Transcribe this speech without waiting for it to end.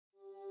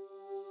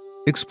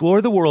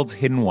Explore the world's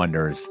hidden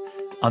wonders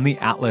on the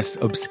Atlas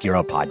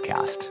Obscura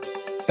podcast.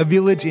 A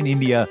village in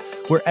India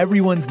where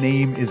everyone's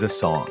name is a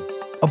song.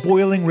 A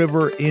boiling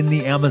river in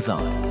the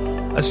Amazon.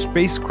 A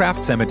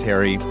spacecraft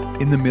cemetery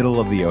in the middle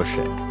of the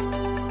ocean.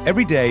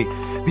 Every day,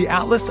 the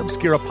Atlas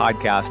Obscura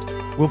podcast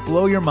will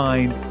blow your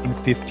mind in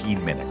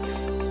 15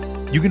 minutes.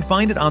 You can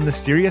find it on the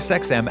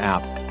SiriusXM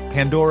app,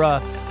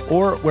 Pandora,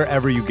 or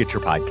wherever you get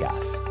your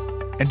podcasts.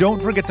 And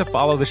don't forget to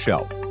follow the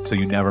show so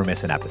you never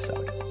miss an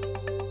episode.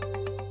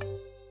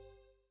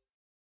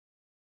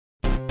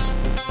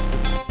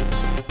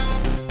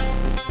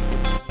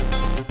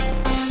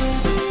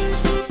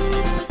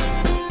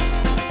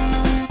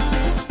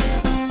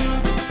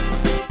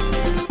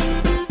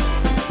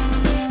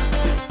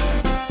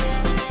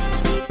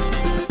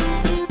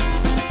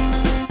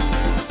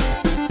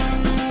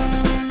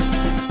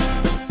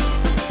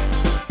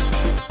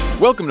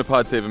 Welcome to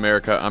Pod Save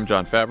America. I'm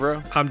John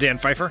Favreau. I'm Dan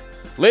Pfeiffer.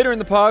 Later in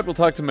the pod, we'll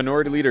talk to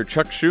Minority Leader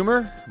Chuck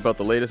Schumer about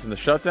the latest in the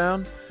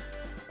shutdown.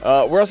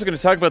 We're also going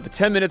to talk about the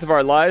 10 minutes of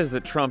our lives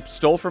that Trump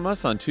stole from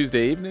us on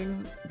Tuesday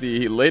evening,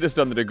 the latest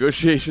on the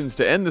negotiations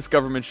to end this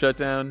government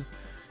shutdown,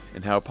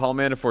 and how Paul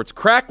Manafort's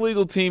crack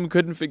legal team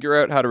couldn't figure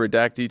out how to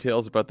redact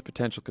details about the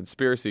potential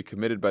conspiracy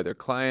committed by their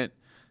client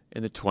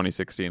in the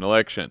 2016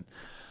 election.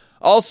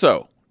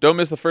 Also, don't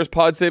miss the first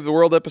Pod Save the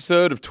World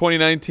episode of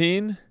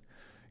 2019.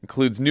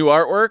 Includes new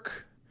artwork,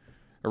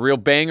 a real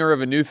banger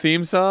of a new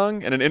theme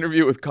song, and an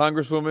interview with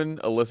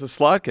Congresswoman Elissa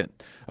Slotkin,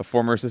 a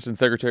former Assistant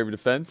Secretary of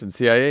Defense and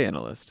CIA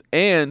analyst.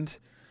 And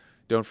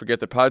don't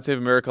forget that Pod Save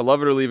America,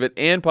 Love It or Leave It,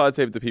 and Pod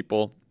Save the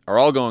People are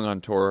all going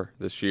on tour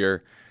this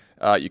year.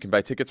 You can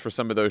buy tickets for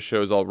some of those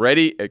shows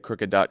already at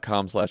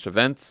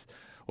crooked.com/events.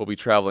 We'll be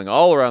traveling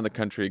all around the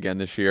country again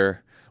this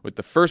year, with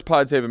the first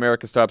Pod Save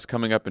America stops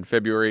coming up in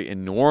February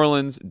in New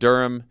Orleans,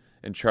 Durham,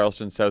 and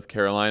Charleston, South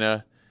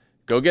Carolina.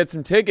 Go get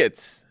some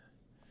tickets.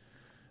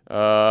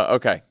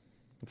 Okay,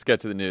 let's get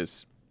to the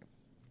news.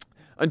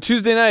 On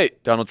Tuesday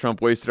night, Donald Trump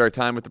wasted our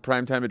time with the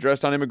primetime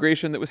address on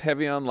immigration that was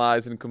heavy on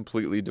lies and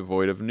completely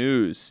devoid of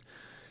news.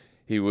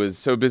 He was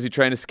so busy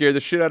trying to scare the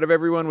shit out of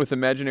everyone with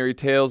imaginary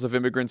tales of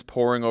immigrants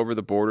pouring over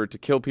the border to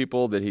kill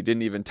people that he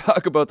didn't even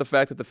talk about the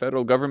fact that the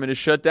federal government is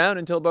shut down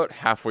until about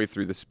halfway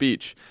through the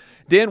speech.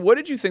 Dan, what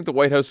did you think the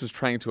White House was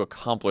trying to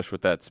accomplish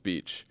with that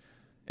speech?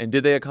 And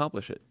did they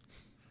accomplish it?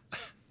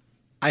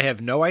 I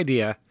have no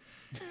idea,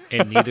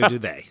 and neither do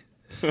they.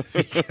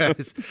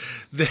 Because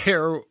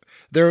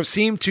there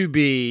seem to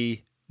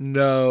be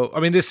no, I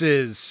mean, this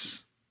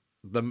is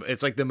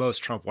it's like the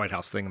most Trump White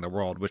House thing in the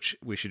world, which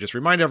we should just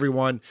remind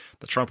everyone,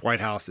 the Trump White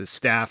House is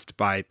staffed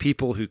by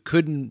people who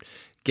couldn't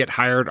get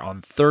hired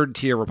on third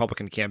tier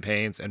Republican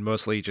campaigns and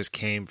mostly just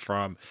came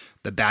from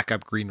the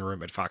backup green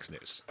room at Fox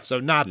News. So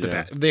not the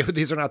best.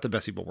 These are not the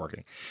best people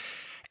working.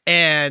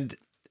 And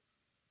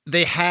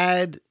they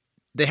had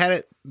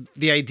it.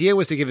 The idea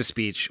was to give a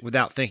speech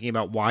without thinking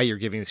about why you're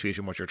giving the speech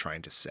and what you're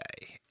trying to say.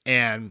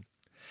 And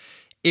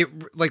it,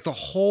 like, the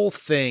whole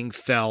thing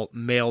felt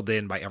mailed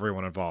in by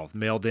everyone involved,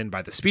 mailed in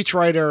by the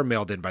speechwriter,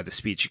 mailed in by the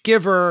speech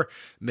giver,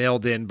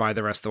 mailed in by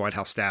the rest of the White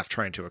House staff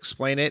trying to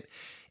explain it.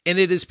 And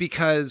it is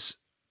because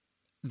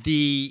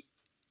if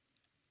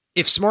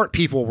smart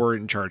people were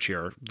in charge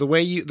here, the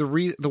way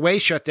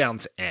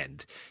shutdowns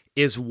end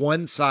is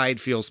one side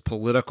feels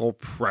political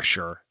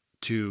pressure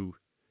to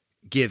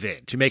give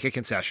in, to make a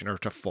concession or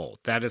to fold.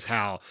 That is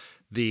how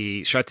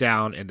the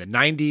shutdown in the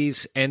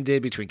 90s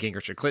ended between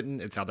Gingrich and Clinton.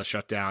 It's how the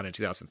shutdown in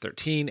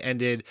 2013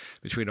 ended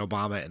between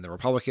Obama and the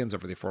Republicans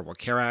over the Affordable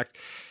Care Act.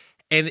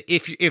 And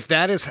if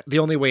that is the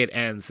only way it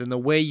ends, then the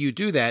way you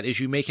do that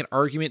is you make an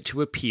argument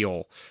to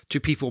appeal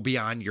to people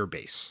beyond your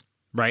base,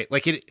 right?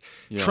 Like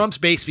Trump's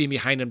base being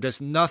behind him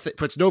does nothing,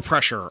 puts no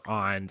pressure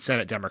on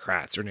Senate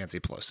Democrats or Nancy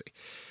Pelosi.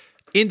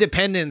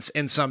 Independents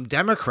and some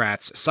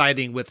Democrats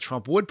siding with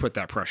Trump would put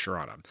that pressure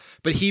on him.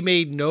 But he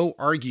made no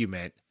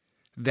argument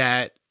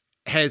that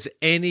has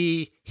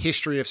any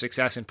history of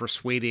success in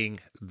persuading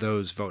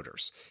those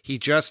voters. He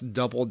just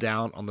doubled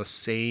down on the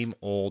same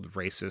old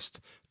racist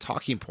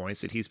talking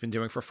points that he's been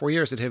doing for 4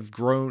 years that have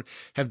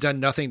done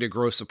nothing to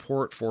grow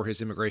support for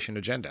his immigration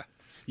agenda.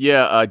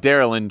 Yeah,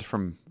 Dara Lind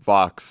from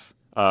Vox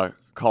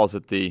calls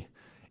it the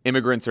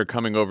immigrants are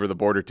coming over the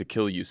border to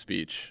kill you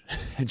speech.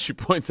 And she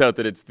points out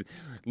that it's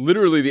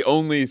literally the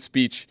only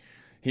speech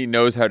he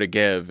knows how to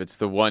give. It's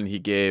the one he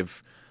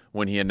gave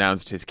when he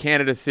announced his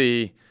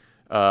candidacy.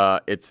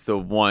 It's the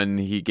one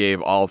he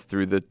gave all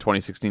through the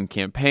 2016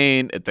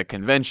 campaign at the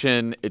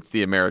convention. It's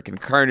the American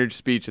Carnage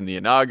speech in the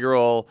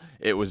inaugural.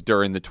 It was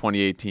during the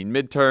 2018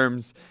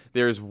 midterms.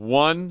 There's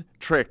one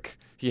trick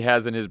he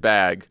has in his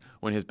bag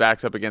when his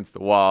back's up against the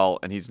wall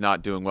and he's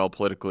not doing well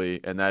politically,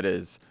 and that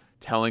is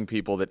telling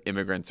people that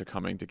immigrants are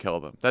coming to kill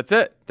them. That's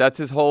it. That's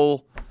his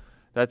whole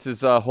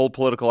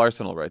political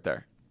arsenal right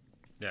there.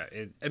 Yeah,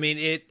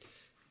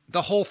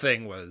 the whole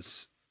thing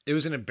was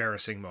an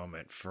embarrassing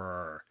moment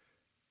for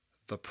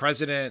the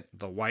president,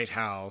 the White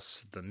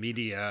House, the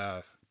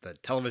media, the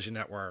television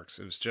networks.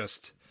 It was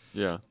just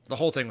Yeah. The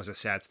whole thing was a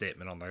sad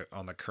statement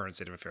on the current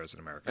state of affairs in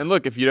America. And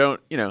look, if you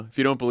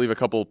don't believe a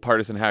couple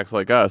partisan hacks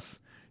like us,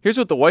 here's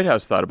what the White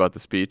House thought about the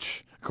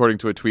speech, according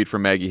to a tweet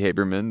from Maggie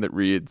Haberman that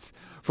reads,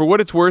 "For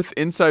what it's worth,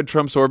 inside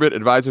Trump's orbit,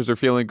 advisors are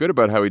feeling good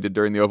about how he did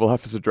during the Oval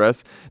Office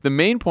address. The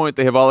main point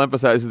they have all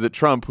emphasized is that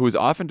Trump, who is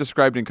often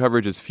described in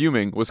coverage as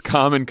fuming, was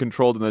calm and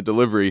controlled in the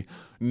delivery.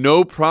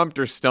 No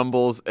prompter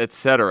stumbles,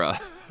 etc."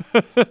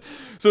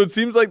 So it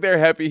seems like they're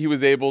happy he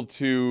was able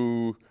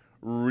to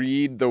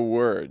read the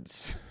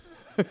words.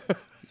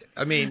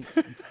 I mean,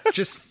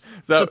 just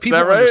that, so people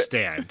right?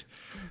 understand.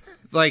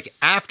 Like,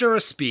 after a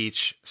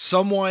speech,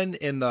 someone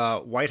in the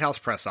White House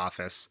press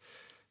office,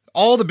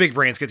 all the big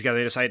brains get together.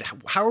 They decide,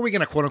 how are we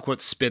going to quote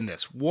unquote spin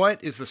this?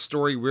 What is the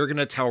story we're going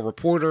to tell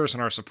reporters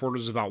and our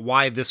supporters about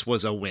why this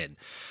was a win?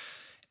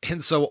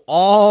 And so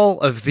all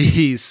of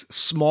these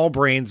small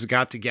brains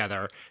got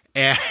together,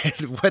 and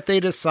what they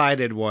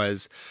decided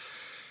was,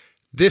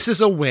 this is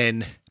a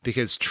win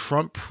because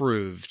Trump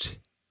proved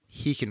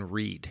he can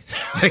read.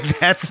 Like,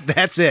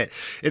 that's it.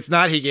 It's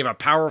not he gave a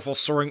powerful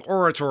soaring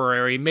oratory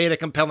or he made a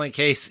compelling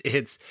case.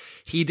 It's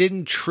he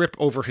didn't trip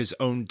over his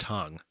own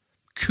tongue.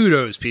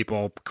 Kudos,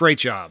 people. Great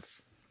job.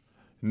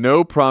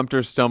 No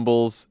prompter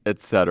stumbles,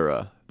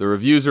 etc. The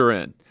reviews are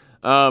in.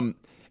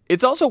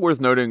 It's also worth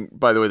noting,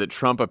 by the way, that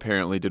Trump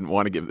apparently didn't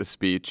want to give the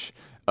speech.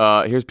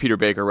 Here's Peter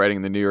Baker writing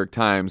in the New York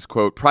Times,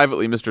 quote,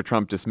 "Privately, Mr.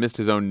 Trump dismissed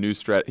his own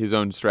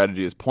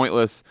strategy as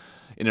pointless.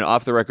 In an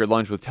off-the-record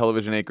lunch with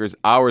television anchors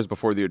hours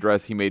before the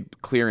address, he made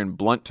clear in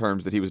blunt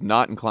terms that he was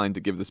not inclined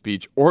to give the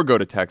speech or go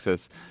to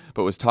Texas,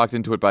 but was talked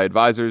into it by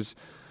advisors.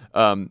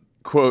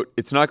 Quote,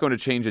 "It's not going to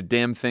change a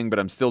damn thing, but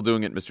I'm still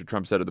doing it," Mr.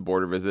 Trump said at the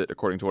border visit,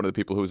 according to one of the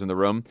people who was in the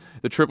room.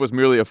 "The trip was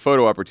merely a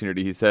photo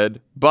opportunity," he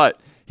said. "But,"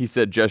 he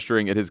said,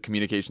 gesturing at his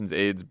communications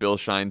aides, Bill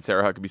Shine,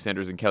 Sarah Huckabee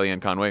Sanders, and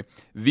Kellyanne Conway,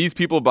 "these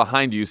people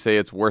behind you say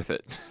it's worth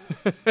it."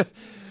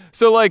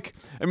 So, like,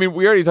 I mean,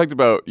 we already talked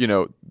about,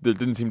 there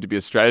didn't seem to be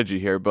a strategy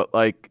here, but,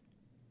 like,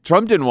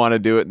 Trump didn't want to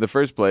do it in the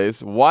first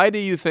place. Why do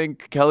you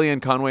think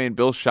Kellyanne Conway and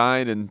Bill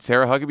Shine and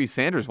Sarah Huckabee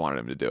Sanders wanted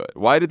him to do it?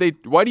 Why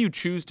do you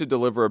choose to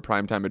deliver a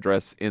primetime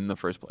address in the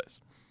first place?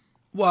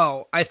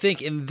 Well, I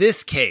think in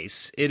this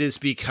case, it is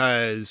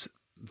because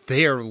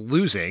they are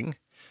losing.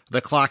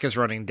 The clock is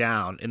running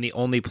down, and the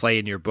only play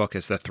in your book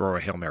is to throw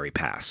a Hail Mary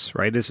pass,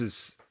 right? This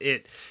is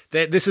it.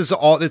 This is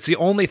all. It's the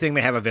only thing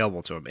they have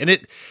available to them, and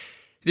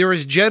there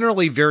is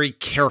generally very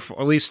careful,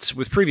 at least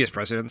with previous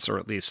presidents, or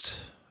at least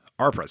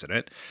our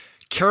president,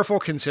 careful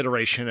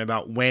consideration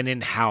about when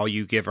and how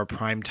you give a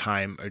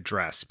primetime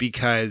address,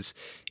 because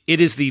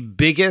it is the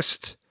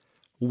biggest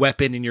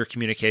weapon in your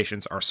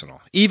communications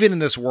arsenal. Even in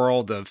this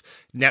world of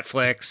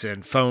Netflix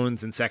and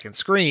phones and second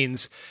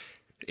screens,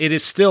 it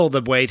is still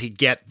the way to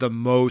get the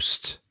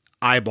most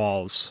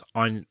eyeballs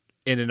on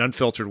in an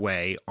unfiltered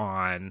way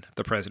on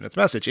the president's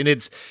message. And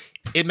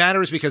it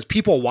matters because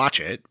people watch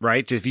it,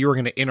 right? If you were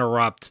going to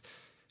interrupt,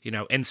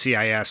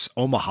 NCIS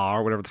Omaha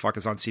or whatever the fuck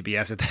is on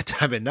CBS at that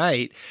time of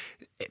night,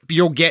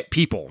 you'll get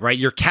people, right?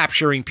 You're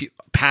capturing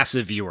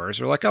passive viewers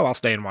who are like, oh, I'll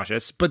stay and watch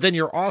this. But then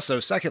you're also,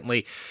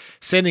 secondly,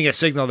 sending a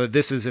signal that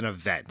this is an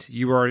event.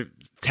 You are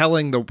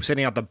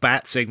sending out the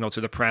bat signal to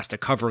the press to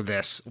cover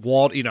this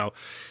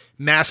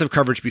massive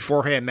coverage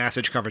beforehand,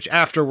 massive coverage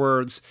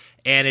afterwards,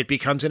 and it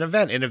becomes an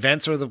event. And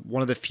events are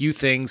one of the few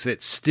things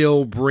that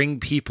still bring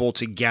people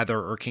together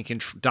or can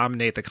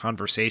dominate the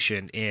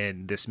conversation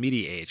in this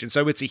media age. And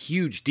so it's a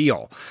huge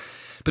deal.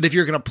 But if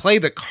you're going to play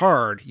the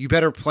card, you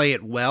better play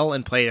it well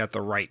and play it at the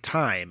right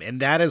time.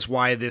 And that is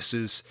why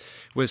this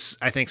was,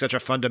 I think, such a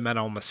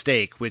fundamental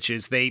mistake, which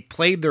is they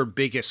played their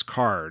biggest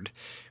card,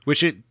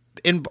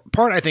 in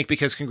part, I think,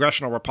 because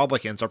congressional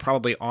Republicans are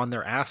probably on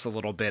their ass a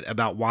little bit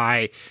about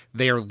why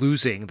they are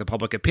losing the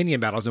public opinion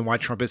battles and why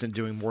Trump isn't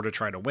doing more to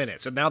try to win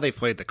it. So now they've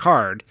played the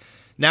card.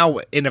 Now,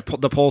 and if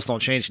the polls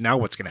don't change, now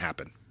what's going to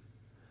happen?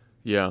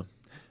 Yeah.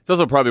 It's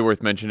also probably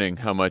worth mentioning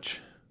how much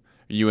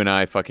you and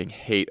I fucking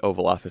hate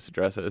Oval Office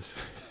addresses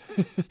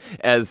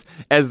as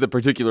the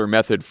particular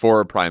method for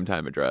a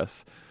primetime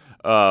address.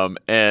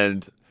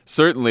 And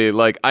certainly,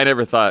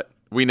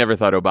 we never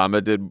thought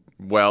Obama did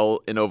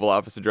well in Oval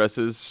Office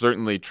addresses.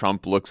 Certainly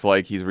Trump looks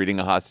like he's reading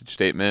a hostage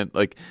statement.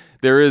 Like,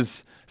 there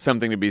is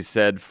something to be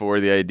said for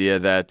the idea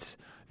that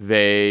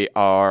they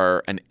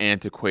are an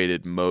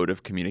antiquated mode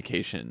of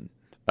communication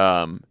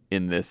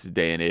in this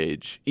day and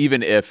age.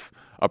 Even if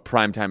a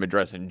primetime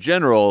address in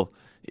general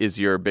is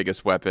your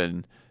biggest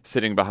weapon,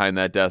 sitting behind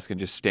that desk and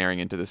just staring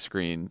into the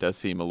screen does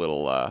seem a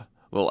little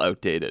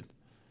outdated.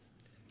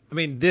 I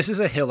mean, this is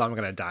a hill I'm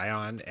going to die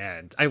on,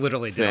 and I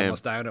literally did Same.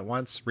 almost die on it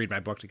once, read my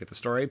book to get the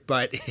story,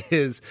 but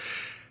is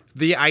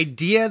the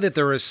idea that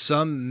there is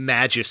some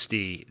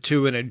majesty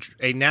to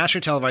a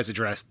national televised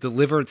address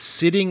delivered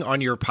sitting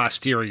on your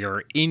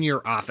posterior in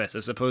your office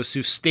as opposed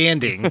to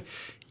standing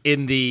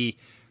in the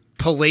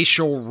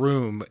palatial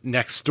room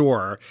next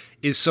door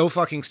is so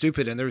fucking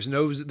stupid, and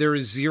there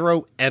is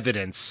zero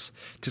evidence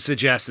to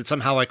suggest that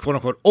somehow, like, quote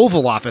unquote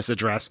Oval Office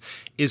address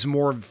is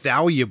more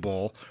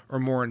valuable or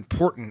more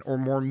important or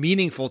more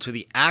meaningful to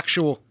the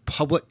actual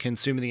public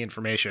consuming the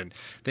information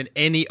than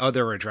any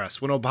other address.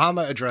 When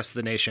Obama addressed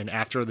the nation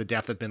after the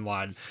death of bin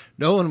Laden,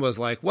 no one was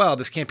like, well,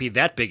 this can't be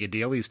that big a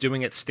deal. He's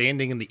doing it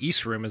standing in the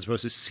East Room as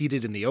opposed to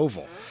seated in the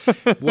Oval.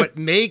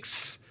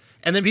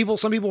 And then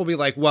some people will be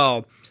like,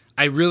 well,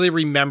 I really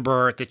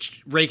remember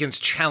Reagan's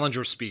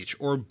Challenger speech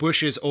or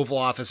Bush's Oval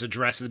Office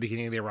address at the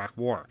beginning of the Iraq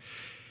War.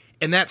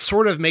 And that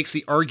sort of makes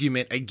the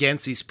argument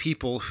against these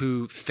people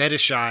who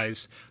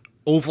fetishize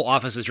Oval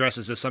Office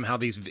addresses as somehow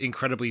these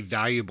incredibly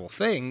valuable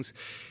things.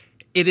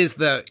 It is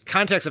the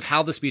context of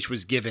how the speech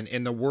was given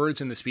and the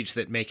words in the speech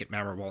that make it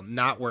memorable,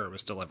 not where it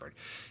was delivered.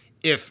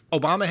 If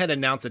Obama had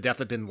announced the death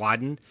of bin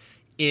Laden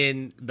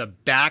in the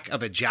back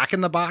of a Jack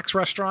in the Box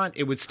restaurant,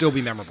 it would still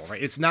be memorable,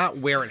 right? It's not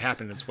where it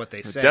happened, it's what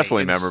they say.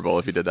 Definitely memorable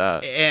if he did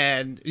that.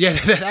 And yeah,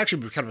 that actually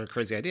would be kind of a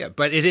crazy idea.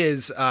 But it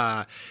is,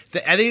 I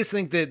just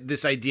think that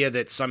this idea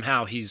that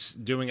somehow he's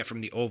doing it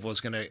from the Oval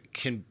is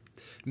can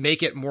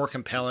make it more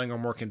compelling or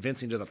more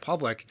convincing to the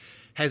public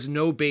has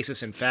no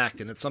basis in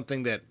fact. And it's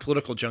something that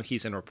political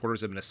junkies and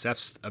reporters have been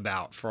obsessed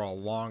about for a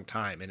long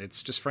time. And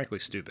it's just frankly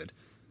stupid.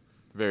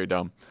 Very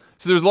dumb.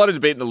 So there was a lot of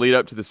debate in the lead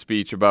up to the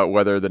speech about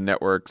whether the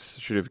networks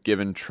should have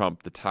given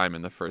Trump the time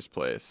in the first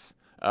place.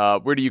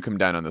 Where do you come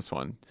down on this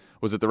one?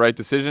 Was it the right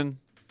decision?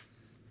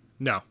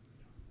 No,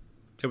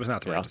 it was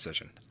not the right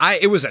decision.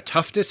 It was a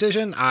tough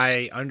decision.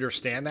 I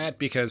understand that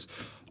because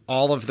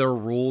all of their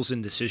rules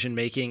and decision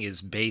making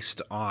is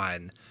based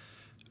on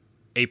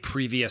a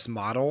previous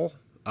model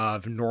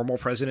of normal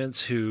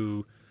presidents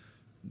who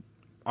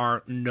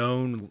aren't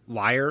known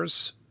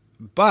liars,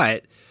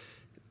 but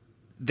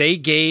they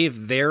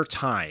gave their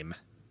time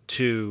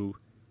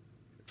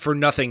for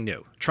nothing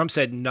new. Trump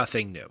said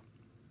nothing new.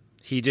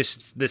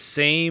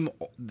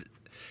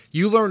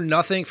 You learn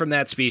nothing from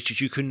that speech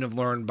that you couldn't have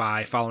learned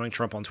by following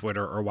Trump on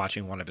Twitter or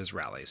watching one of his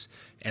rallies.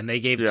 And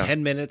they gave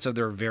 10 minutes of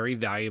their very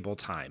valuable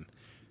time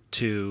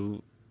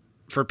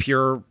for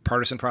pure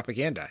partisan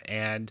propaganda.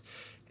 And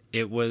I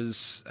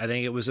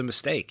think it was a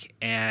mistake.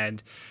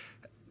 And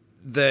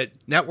the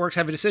networks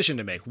have a decision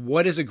to make.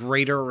 What is a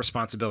greater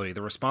responsibility?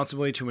 The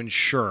responsibility to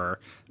ensure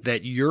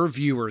that your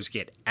viewers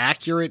get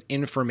accurate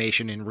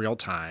information in real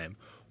time,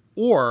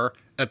 or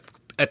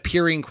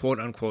appearing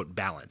quote unquote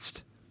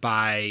balanced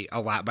by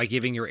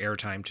giving your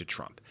airtime to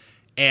Trump.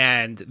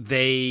 And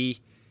they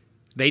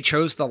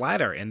chose the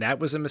latter, and that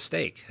was a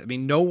mistake. I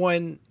mean, no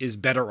one is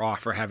better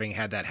off for having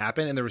had that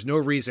happen, and there was no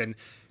reason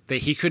that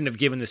he couldn't have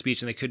given the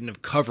speech and they couldn't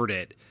have covered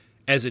it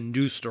as a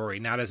news story,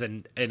 not as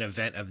an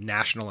event of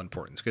national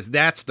importance, because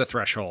that's the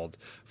threshold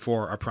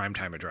for a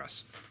primetime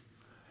address.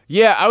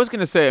 Yeah, I was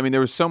going to say, I mean,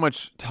 there was so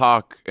much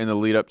talk in the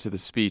lead up to the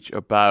speech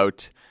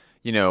about,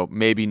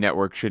 maybe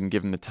network shouldn't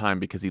give him the time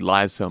because he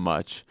lies so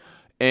much.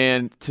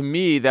 And to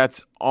me,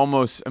 that's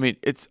almost,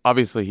 it's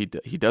obviously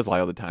he does lie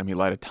all the time. He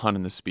lied a ton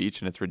in the speech,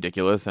 and it's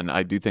ridiculous. And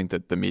I do think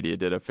that the media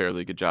did a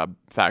fairly good job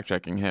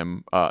fact-checking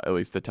him, at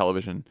least the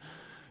television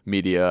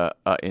media,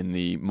 in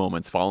the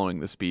moments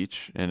following the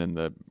speech and in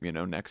the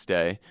next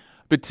day.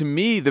 But to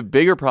me, the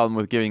bigger problem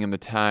with giving him the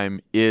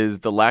time is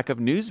the lack of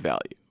news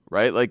value,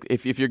 right? Like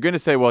if you're going to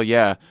say, well,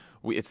 yeah,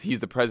 he's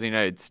the president of the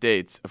United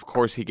States, of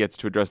course he gets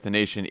to address the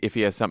nation if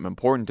he has something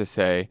important to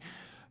say.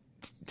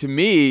 To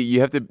me, you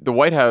have to. The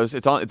White House.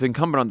 It's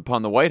incumbent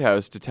upon the White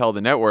House to tell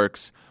the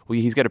networks, well,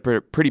 he's got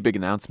a pretty big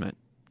announcement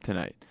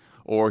tonight,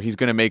 or he's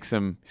going to make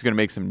some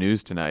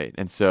news tonight,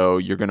 and so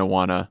you're going to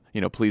want to,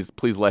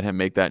 please let him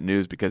make that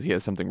news because he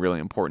has something really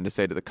important to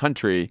say to the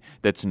country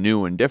that's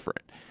new and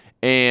different.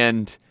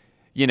 And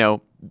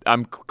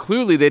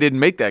clearly they didn't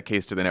make that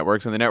case to the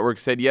networks, and the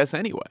networks said yes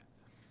anyway.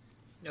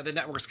 No, the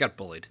networks got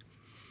bullied.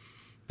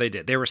 They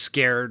did. They were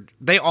scared.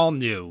 They all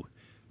knew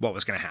what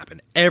was going to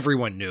happen.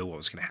 Everyone knew what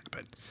was going to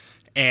happen.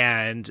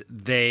 And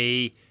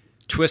they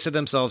twisted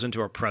themselves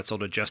into a pretzel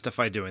to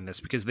justify doing this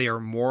because they are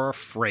more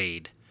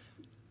afraid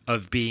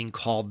of being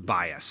called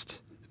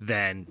biased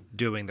than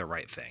doing the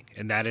right thing.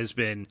 And that is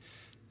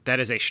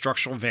a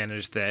structural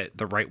advantage that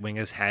the right wing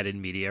has had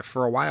in media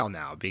for a while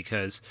now,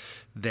 because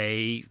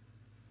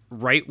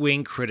right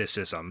wing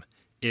criticism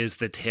is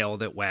the tail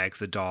that wags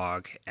the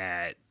dog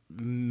at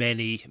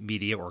many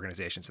media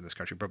organizations in this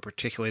country, but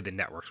particularly the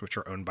networks, which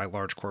are owned by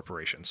large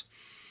corporations.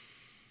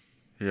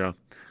 Yeah.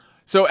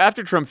 So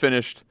after Trump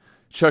finished,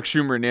 Chuck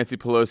Schumer and Nancy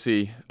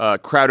Pelosi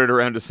crowded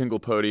around a single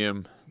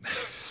podium,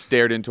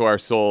 stared into our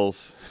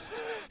souls,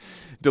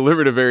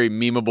 delivered a very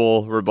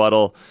memeable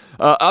rebuttal.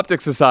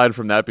 Optics aside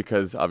from that,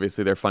 because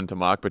obviously they're fun to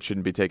mock but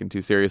shouldn't be taken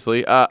too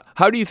seriously.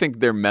 How do you think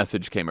their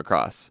message came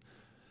across?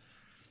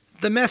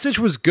 The message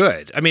was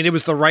good. I mean, it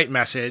was the right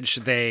message.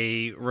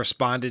 They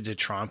responded to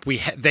Trump.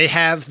 They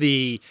have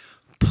the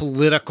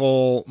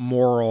political,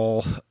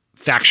 moral,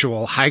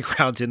 factual high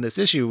ground in this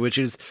issue, which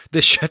is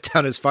this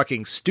shutdown is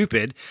fucking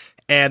stupid,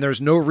 and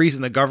there's no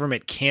reason the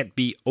government can't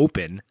be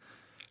open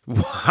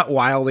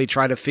while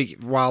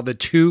the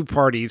two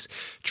parties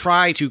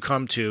try to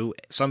come to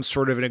some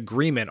sort of an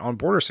agreement on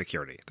border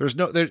security. There's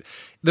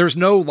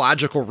no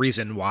logical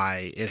reason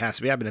why it has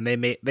to be happening.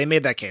 And they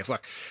made that case.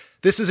 Look,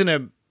 this isn't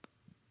a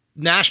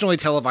nationally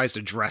televised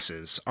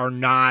addresses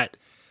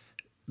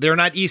they're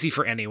not easy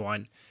for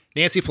anyone.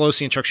 Nancy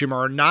Pelosi and Chuck Schumer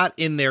are not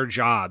in their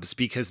jobs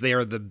because they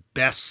are the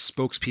best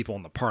spokespeople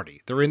in the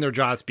party. They're in their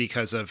jobs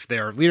because of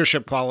their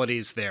leadership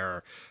qualities,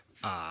 their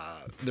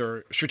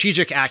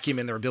strategic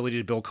acumen, their ability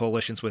to build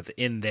coalitions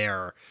within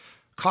their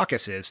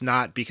caucuses,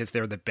 not because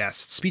they're the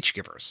best speech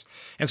givers.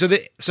 And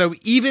so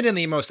even in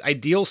the most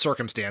ideal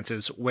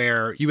circumstances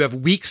where you have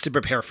weeks to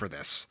prepare for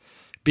this,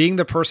 being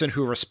the person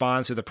who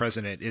responds to the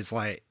president is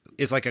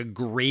like a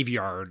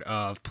graveyard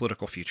of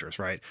political futures,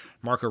 right?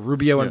 Marco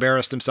Rubio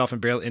embarrassed himself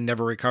and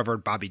never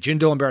recovered. Bobby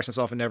Jindal embarrassed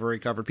himself and never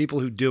recovered.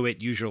 People who do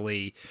it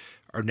usually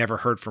are never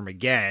heard from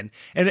again.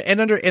 And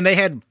they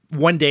had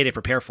one day to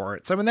prepare for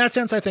it. So in that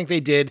sense, I think they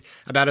did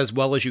about as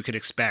well as you could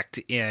expect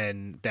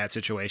in that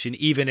situation,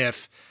 even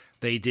if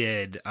they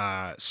did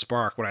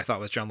spark what I thought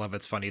was John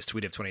Levitt's funniest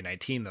tweet of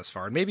 2019 thus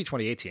far, and maybe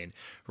 2018,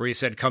 where he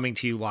said, coming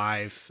to you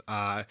live,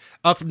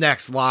 up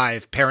next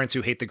live, parents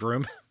who hate the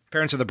groom.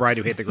 Parents of the bride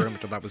who hate the groom. I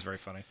thought that was very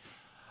funny.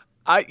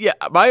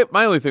 My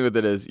only thing with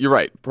it is, you're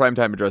right.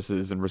 Primetime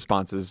addresses and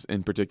responses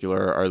in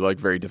particular are like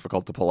very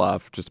difficult to pull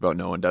off. Just about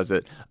no one does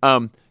it.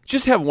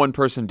 Just have one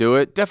person do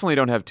it. Definitely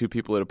don't have two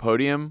people at a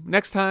podium.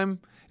 Next time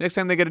they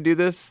got to do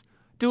this,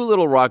 do a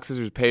little rock,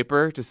 scissors,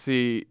 paper to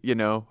see,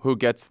 who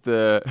gets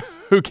the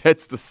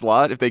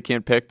slot if they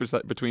can't pick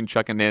between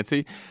Chuck and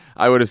Nancy.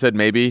 I would have said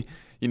maybe,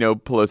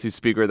 Pelosi's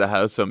Speaker of the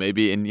House, so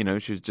maybe,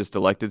 and, she's just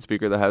elected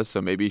Speaker of the House,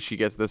 so maybe she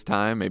gets this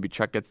time, maybe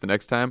Chuck gets the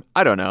next time.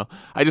 I don't know.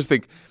 I just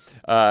think,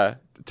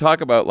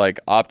 talk about like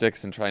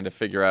optics and trying to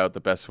figure out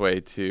the best way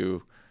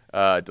to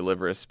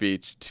deliver a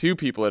speech to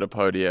people at a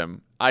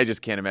podium. I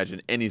just can't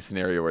imagine any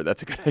scenario where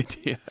that's a good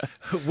idea.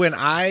 When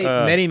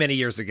many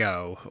years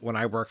ago, when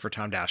I worked for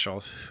Tom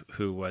Daschle,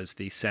 who was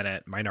the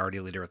Senate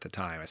minority leader at the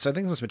time, so I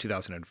think this must have been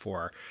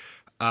 2004,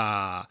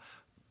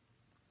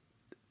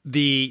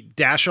 the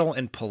Daschle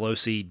and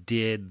Pelosi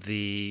did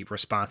the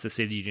response to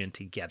State of the Union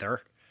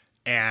together.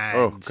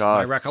 And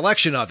my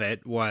recollection of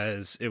it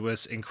was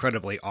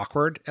incredibly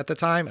awkward at the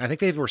time. I think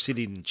they were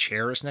sitting in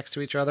chairs next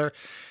to each other.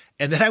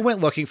 And then I went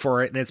looking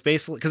for it, and it's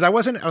basically because I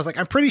was like,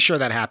 I'm pretty sure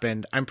that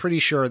happened. I'm pretty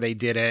sure they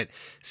did it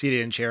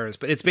seated in chairs,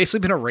 but it's basically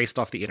been erased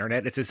off the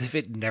internet. It's as if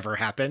it never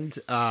happened.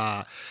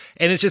 And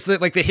it's just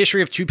like the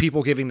history of two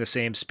people giving the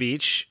same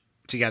speech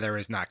together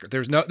is not good.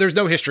 There's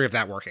no history of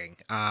that working.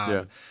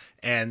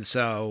 And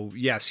so,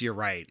 yes, you're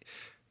right.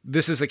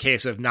 This is a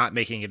case of not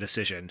making a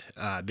decision,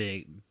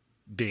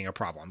 being a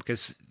problem,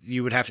 because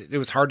you would have to, it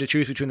was hard to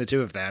choose between the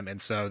two of them.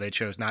 And so they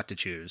chose not to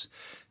choose.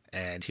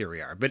 And here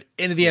we are. But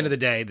in the end of the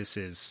day, this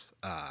is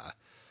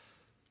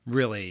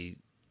really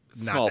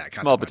not that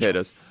consequential. Small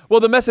potatoes.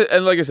 Well, the message,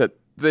 and like I said,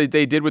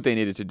 they did what they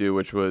needed to do,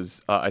 which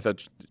was, I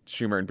thought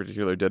Schumer in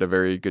particular did a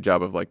very good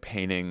job of like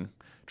painting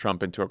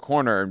Trump into a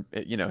corner.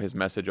 His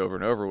message over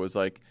and over was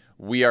like,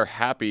 we are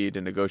happy to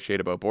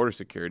negotiate about border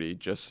security,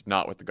 just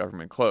not with the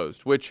government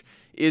closed, which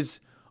is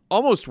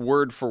almost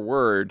word for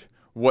word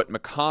what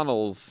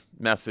McConnell's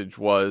message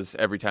was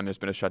every time there's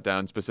been a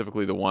shutdown,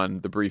 specifically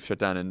the brief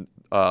shutdown in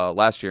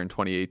last year in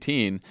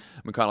 2018.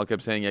 McConnell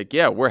kept saying, like,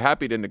 yeah, we're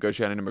happy to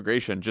negotiate on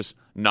immigration, just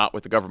not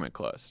with the government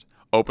closed.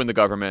 Open the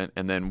government,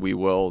 and then we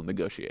will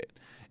negotiate.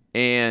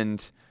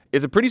 And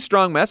it's a pretty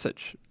strong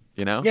message,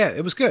 Yeah,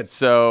 it was good.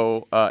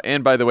 So,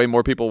 and by the way,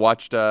 more people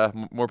watched the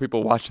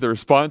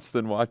response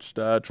than watched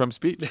Trump's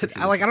speech.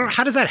 I don't know,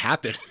 how does that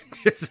happen?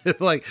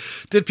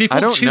 Did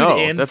people tune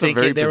in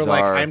thinking they were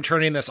like, I'm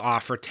turning this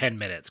off for 10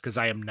 minutes because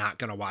I am not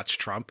going to watch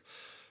Trump,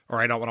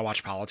 or I don't want to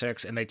watch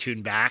politics, and they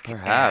tuned back?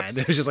 Perhaps. And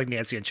it was just like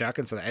Nancy and Chuck,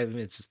 and so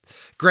it's just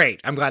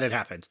great. I'm glad it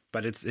happened,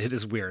 but it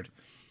is weird.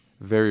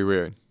 Very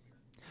weird.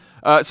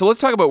 So let's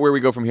talk about where we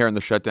go from here in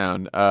the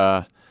shutdown.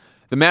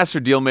 The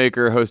master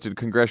dealmaker hosted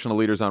congressional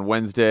leaders on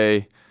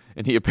Wednesday,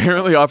 and he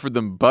apparently offered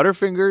them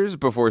Butterfingers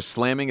before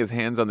slamming his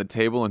hands on the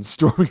table and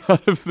storming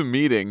out of the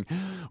meeting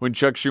when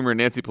Chuck Schumer and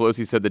Nancy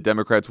Pelosi said that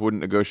Democrats wouldn't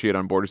negotiate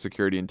on border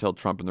security until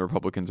Trump and the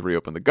Republicans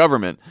reopened the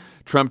government.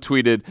 Trump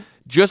tweeted,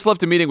 "Just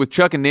left a meeting with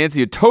Chuck and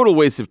Nancy, a total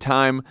waste of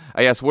time.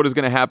 I asked what is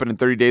going to happen in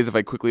 30 days if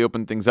I quickly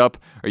open things up.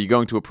 Are you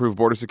going to approve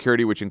border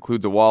security, which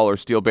includes a wall or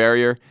steel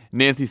barrier?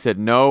 Nancy said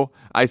no.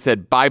 I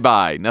said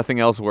bye-bye. Nothing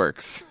else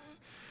works."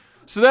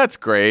 So that's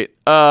great.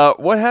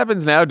 What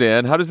happens now,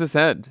 Dan? How does this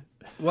end?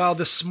 Well,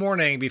 this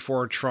morning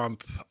before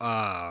Trump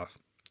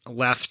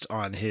left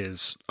on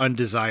his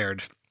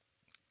undesired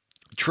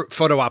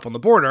photo op on the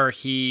border,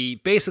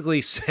 he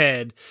basically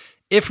said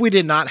if we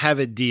did not have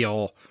a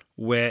deal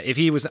if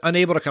he was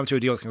unable to come to a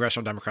deal with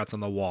congressional Democrats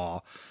on the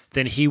wall,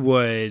 then he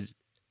would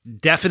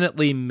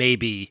definitely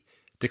maybe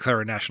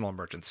declare a national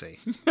emergency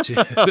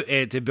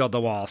to build the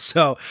wall.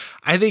 So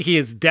I think he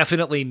is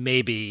definitely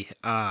maybe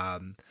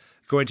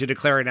going to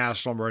declare a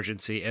national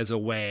emergency as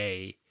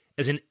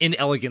an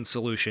inelegant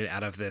solution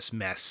out of this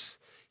mess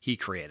he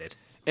created.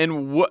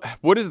 And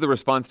what is the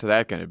response to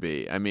that going to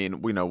be? I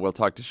mean, we'll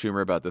talk to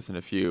Schumer about this in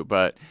a few,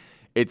 but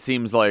it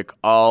seems like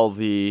all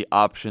the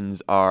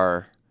options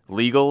are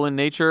legal in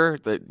nature,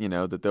 that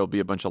that there'll be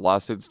a bunch of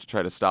lawsuits to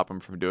try to stop him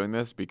from doing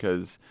this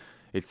because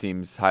it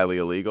seems highly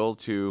illegal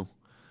to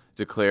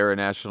declare a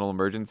national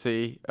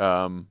emergency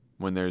when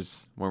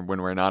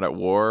we're not at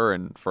war,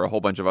 and for a whole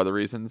bunch of other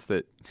reasons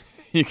that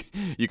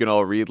you can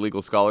all read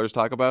legal scholars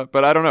talk about.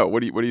 But I don't know.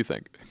 What do you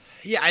think?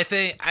 Yeah,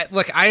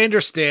 I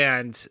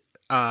understand.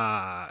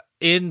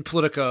 In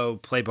Politico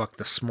Playbook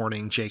this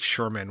morning, Jake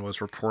Sherman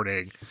was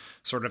reporting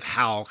sort of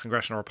how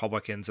congressional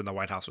Republicans in the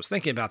White House was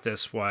thinking about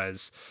this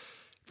was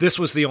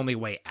the only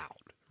way out,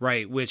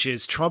 right? Which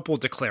is Trump will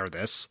declare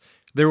this.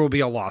 There will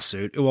be a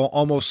lawsuit. It will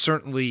almost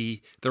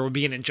certainly, there will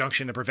be an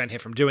injunction to prevent him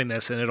from doing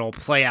this, and it'll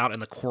play out in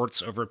the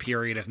courts over a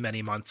period of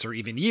many months or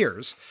even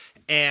years.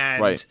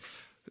 And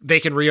they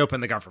can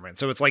reopen the government.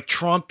 So it's like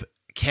Trump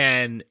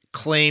can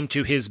claim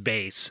to his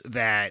base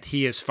that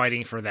he is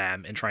fighting for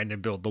them and trying to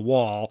build the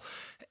wall,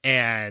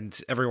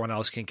 and everyone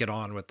else can get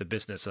on with the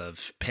business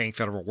of paying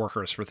federal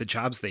workers for the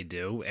jobs they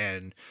do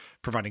and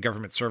providing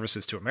government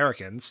services to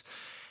Americans.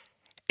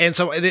 And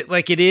so it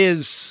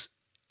is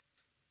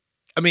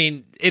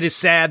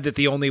sad that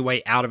the only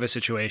way out of a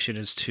situation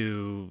is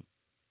to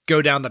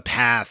go down the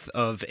path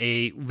of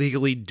a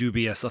legally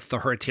dubious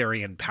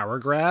authoritarian power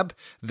grab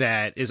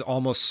that is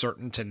almost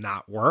certain to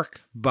not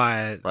work.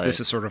 But This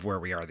is sort of where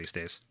we are these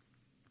days.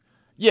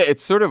 Yeah,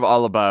 it's sort of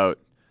all about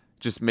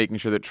just making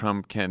sure that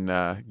Trump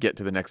can get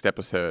to the next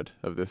episode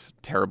of this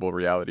terrible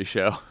reality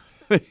show.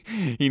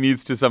 He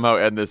needs to somehow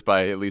end this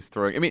by at least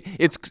throwing. I mean,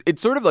 it's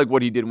sort of like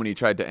what he did when he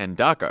tried to end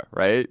DACA,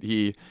 right?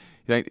 He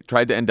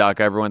tried to end DACA.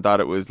 Everyone thought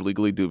it was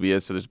legally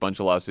dubious, so there's a bunch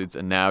of lawsuits,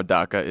 and now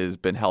DACA has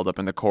been held up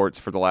in the courts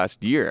for the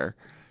last year.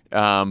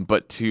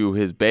 But to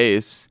his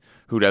base,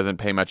 who doesn't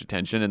pay much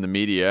attention in the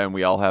media, and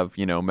we all have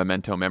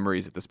memento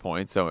memories at this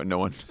point, so no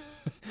one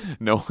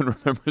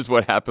remembers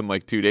what happened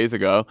like 2 days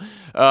ago.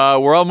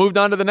 We're all moved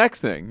on to the next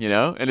thing,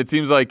 and it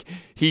seems like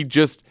he's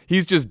just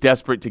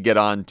desperate to get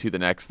on to the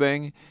next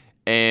thing,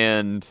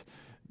 and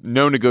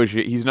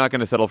he's not going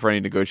to settle for any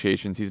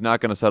negotiations. He's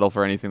not going to settle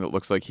for anything that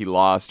looks like he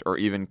lost or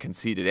even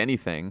conceded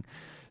anything.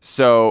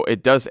 So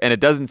it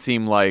doesn't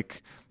seem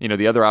like,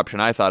 the other option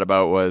I thought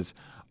about was,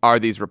 are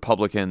these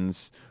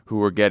Republicans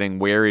who are getting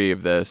wary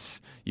of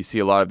this? You see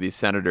a lot of these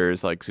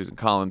senators like Susan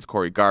Collins,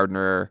 Cory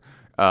Gardner,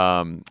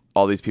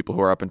 all these people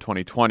who are up in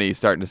 2020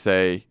 starting to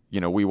say,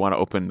 we want to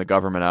open the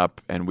government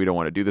up and we don't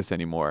want to do this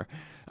anymore.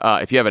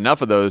 If you have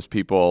enough of those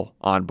people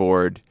on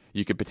board,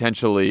 you could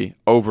potentially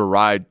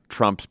override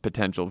Trump's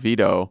potential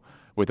veto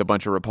with a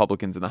bunch of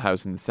Republicans in the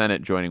House and the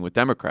Senate joining with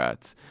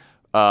Democrats.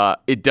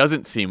 It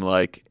doesn't seem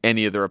like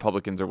any of the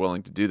Republicans are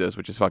willing to do this,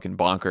 which is fucking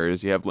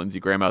bonkers. You have Lindsey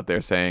Graham out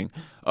there saying,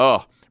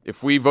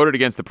 if we voted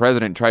against the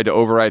president and tried to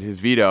override his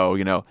veto,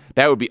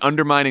 that would be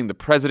undermining the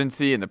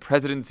presidency and the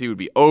presidency would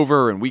be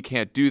over and we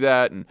can't do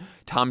that. And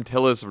Tom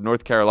Tillis of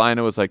North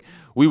Carolina was like,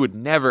 we would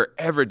never,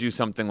 ever do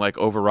something like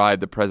override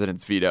the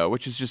president's veto,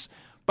 which is just,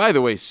 by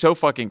the way, so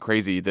fucking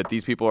crazy that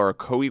these people are a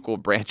co-equal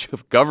branch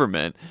of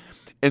government.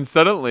 And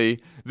suddenly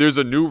there's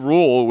a new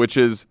rule, which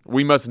is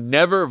we must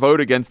never vote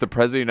against the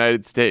president of the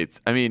United States.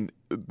 I mean,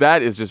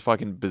 that is just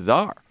fucking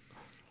bizarre.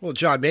 Well,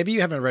 John, maybe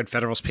you haven't read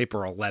Federalist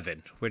Paper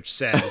 11, which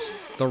says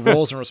the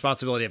roles and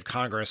responsibility of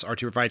Congress are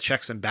to provide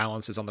checks and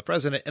balances on the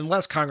president.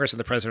 Unless Congress and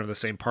the president are the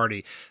same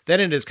party, then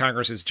it is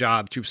Congress's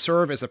job to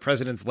serve as the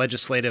president's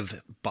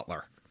legislative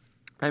butler.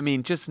 I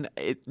mean,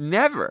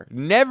 never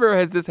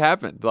has this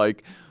happened.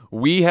 Like,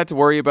 we had to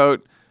worry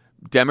about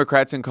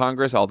Democrats in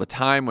Congress all the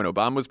time when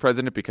Obama was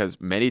president because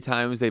many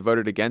times they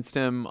voted against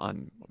him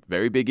on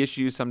very big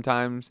issues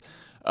sometimes.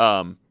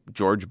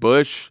 George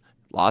Bush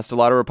lost a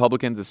lot of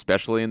Republicans,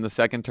 especially in the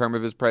second term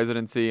of his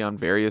presidency on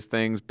various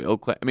things. Bill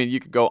Clinton. I mean, you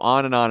could go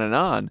on and on and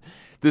on.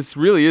 This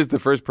really is the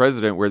first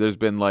president where there's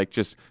been like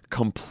just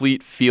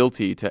complete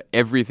fealty to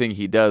everything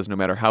he does, no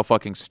matter how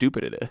fucking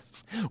stupid it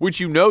is. Which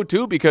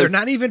too, because they're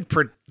not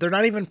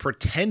even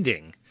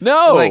pretending.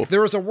 No, like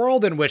there was a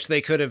world in which they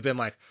could have been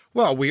like,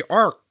 well, we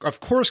are of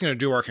course going to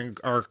do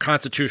our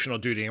constitutional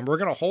duty, and we're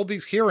going to hold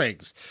these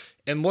hearings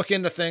and look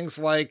into things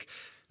like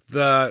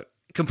the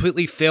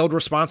completely failed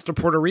response to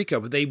Puerto Rico.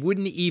 But they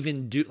wouldn't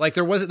even do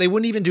they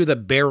wouldn't even do the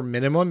bare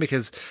minimum,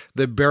 because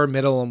the bare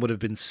minimum would have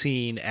been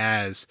seen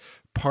as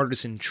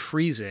partisan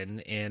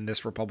treason in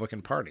this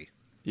Republican Party.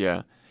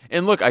 Yeah.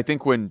 And look, I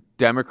think when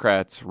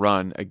Democrats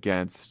run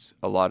against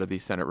a lot of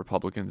these Senate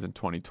Republicans in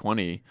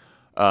 2020,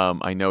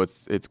 I know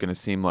it's going to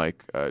seem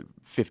like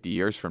 50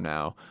 years from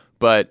now,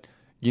 but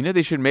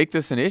they should make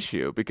this an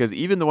issue, because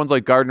even the ones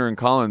like Gardner and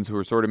Collins, who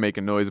are sort of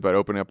making noise about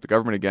opening up the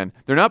government again,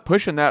 they're not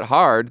pushing that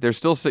hard. They're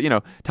still,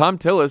 Tom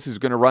Tillis, who's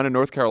going to run in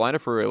North Carolina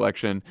for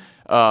re-election,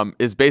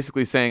 is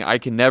basically saying, I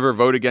can never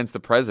vote against the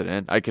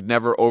president. I could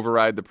never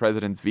override the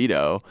president's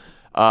veto.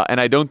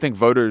 And I don't think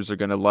voters are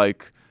going to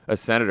like a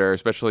senator,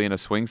 especially in a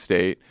swing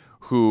state,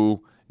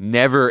 who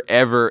never,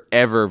 ever,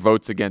 ever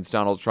votes against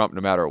Donald Trump,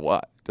 no matter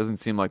what. Doesn't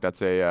seem like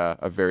that's a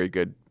very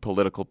good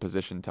political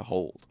position to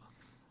hold.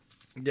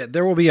 Yeah,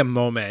 there will be a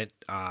moment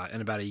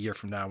in about a year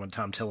from now when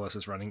Tom Tillis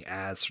is running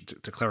ads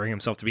declaring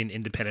himself to be an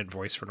independent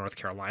voice for North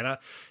Carolina.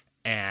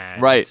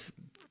 And right.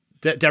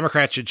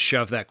 Democrats should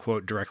shove that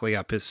quote directly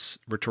up his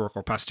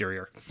rhetorical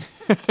posterior.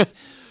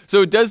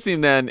 So it does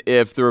seem then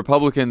if the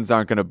Republicans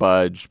aren't going to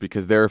budge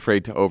because they're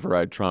afraid to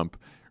override Trump,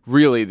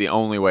 really the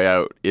only way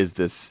out is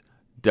this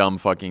dumb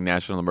fucking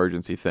national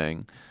emergency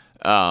thing.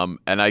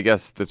 And I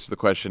guess that's the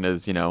question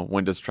is,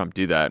 when does Trump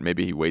do that?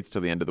 Maybe he waits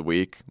till the end of the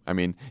week. I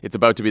mean, it's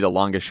about to be the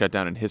longest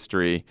shutdown in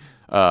history.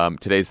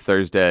 Today's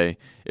Thursday.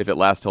 If it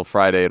lasts till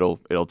Friday,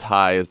 it'll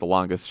tie as the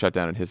longest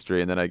shutdown in history.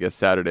 And then I guess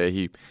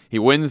Saturday he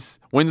wins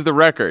the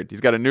record.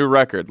 He's got a new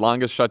record,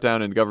 longest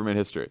shutdown in government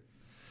history.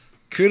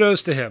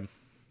 Kudos to him.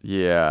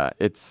 Yeah,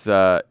 it's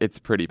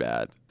pretty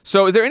bad.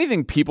 So is there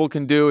anything people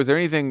can do? Is there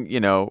anything,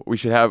 we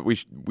should have?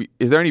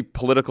 Is there any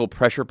political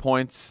pressure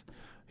points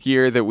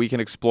here that we can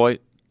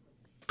exploit?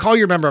 Call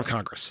your member of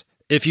Congress.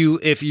 If you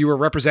were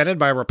represented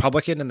by a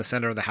Republican in the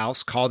Senate or the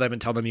House, call them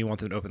and tell them you want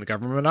them to open the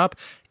government up.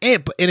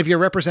 And if you're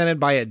represented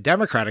by a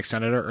Democratic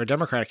senator or a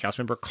Democratic House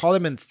member, call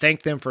them and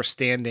thank them for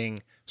standing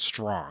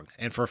strong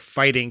and for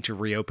fighting to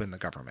reopen the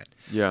government.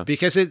 Yeah.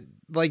 Because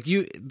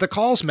the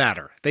calls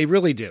matter. They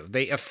really do.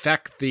 They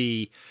affect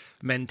the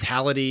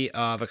mentality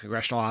of a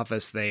congressional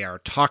office. They are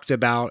talked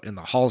about in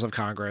the halls of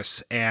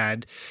Congress.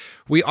 And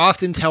we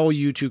often tell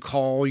you to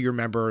call your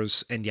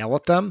members and yell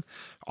at them.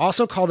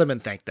 Also call them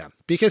and thank them,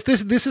 because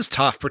this is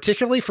tough,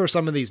 particularly for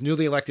some of these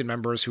newly elected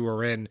members who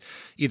are in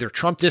either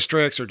Trump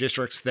districts or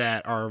districts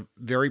that are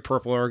very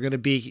purple or are going to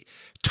be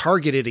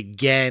targeted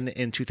again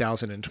in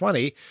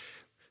 2020.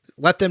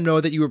 Let them know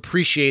that you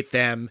appreciate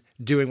them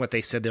doing what they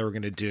said they were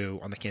going to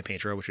do on the campaign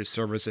trail, which is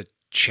serve as a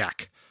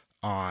check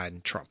on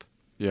Trump.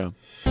 Yeah.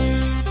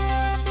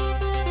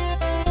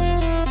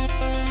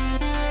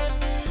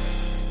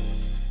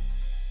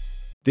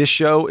 This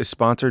show is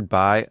sponsored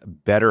by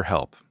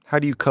BetterHelp. How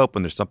do you cope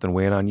when there's something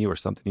weighing on you or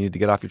something you need to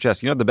get off your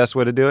chest? You know the best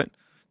way to do it?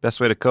 Best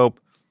way to cope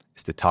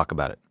is to talk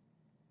about it.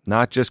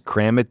 Not just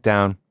cram it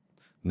down,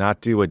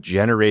 not do what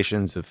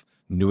generations of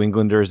New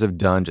Englanders have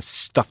done, just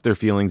stuff their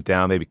feelings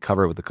down, maybe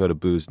cover it with a coat of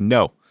booze.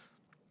 No,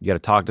 you got to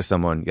talk to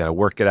someone. You got to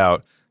work it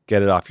out,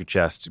 get it off your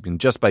chest. And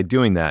just by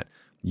doing that,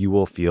 you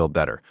will feel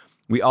better.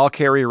 We all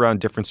carry around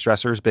different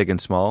stressors, big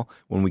and small.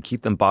 When we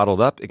keep them bottled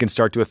up, it can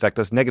start to affect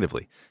us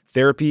negatively.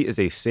 Therapy is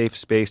a safe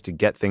space to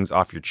get things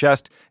off your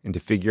chest and to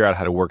figure out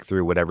how to work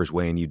through whatever's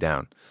weighing you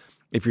down.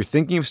 If you're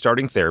thinking of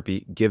starting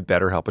therapy, give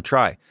BetterHelp a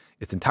try.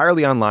 It's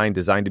entirely online,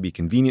 designed to be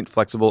convenient,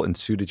 flexible, and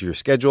suited to your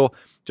schedule.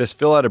 Just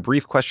fill out a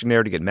brief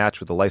questionnaire to get matched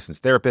with a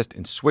licensed therapist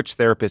and switch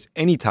therapists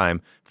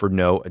anytime for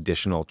no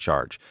additional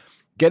charge.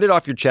 Get it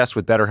off your chest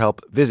with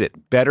BetterHelp.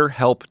 Visit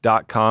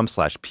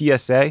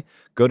betterhelp.com/PSA.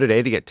 Go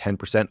today to get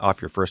 10%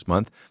 off your first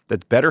month.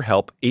 That's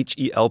BetterHelp,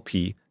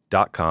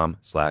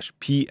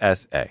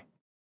 HELP.com/PSA.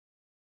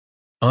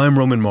 I'm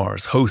Roman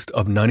Mars, host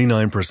of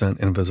 99%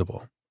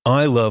 Invisible.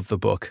 I love the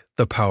book,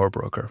 The Power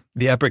Broker,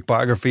 the epic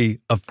biography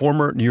of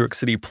former New York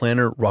City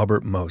planner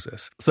Robert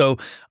Moses. So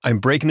I'm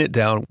breaking it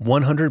down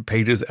 100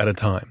 pages at a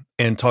time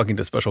and talking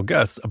to special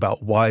guests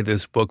about why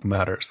this book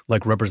matters,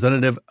 like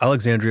Representative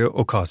Alexandria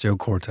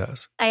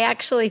Ocasio-Cortez. I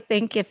actually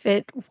think if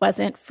it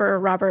wasn't for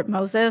Robert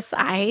Moses,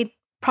 I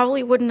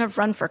probably wouldn't have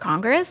run for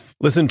Congress.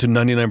 Listen to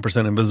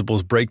 99%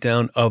 Invisible's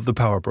breakdown of The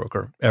Power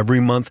Broker every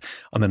month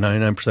on the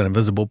 99%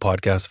 Invisible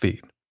podcast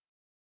feed.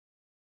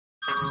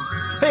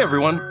 Hey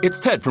everyone, it's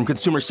Ted from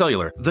Consumer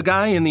Cellular, the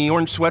guy in the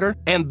orange sweater,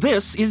 and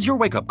this is your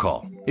wake-up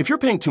call. If you're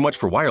paying too much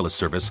for wireless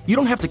service, you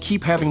don't have to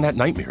keep having that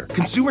nightmare.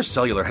 Consumer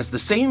Cellular has the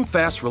same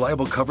fast,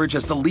 reliable coverage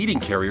as the leading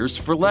carriers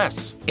for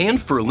less.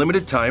 And for a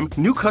limited time,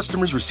 new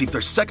customers receive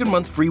their second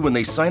month free when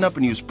they sign up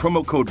and use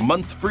promo code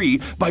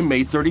MONTHFREE by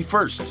May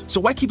 31st.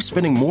 So why keep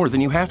spending more than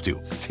you have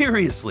to?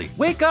 Seriously,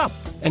 wake up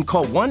and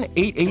call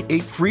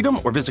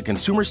 1-888-FREEDOM or visit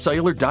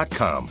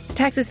consumercellular.com.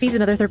 Taxes, fees,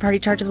 and other third-party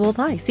charges will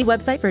apply. See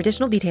website for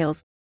additional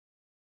details.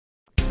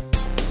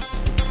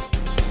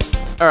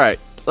 All right,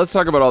 let's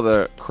talk about all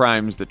the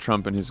crimes that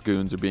Trump and his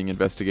goons are being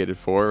investigated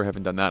for. We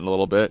haven't done that in a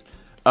little bit.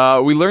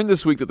 We learned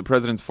this week that the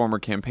president's former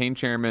campaign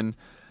chairman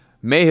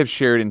may have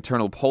shared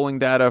internal polling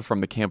data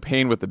from the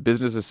campaign with a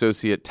business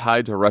associate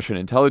tied to Russian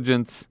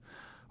intelligence.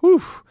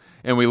 Whew.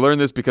 And we learned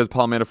this because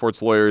Paul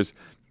Manafort's lawyers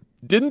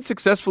didn't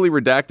successfully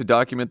redact a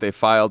document they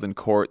filed in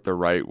court the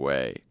right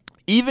way.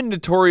 Even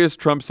notorious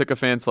Trump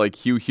sycophants like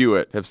Hugh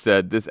Hewitt have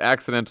said this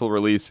accidental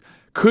release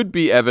could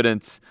be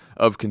evidence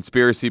of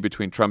conspiracy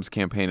between Trump's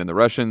campaign and the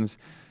Russians.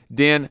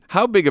 Dan,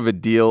 how big of a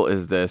deal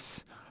is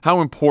this?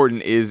 How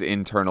important is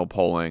internal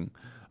polling?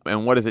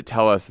 And what does it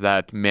tell us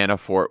that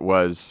Manafort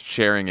was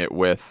sharing it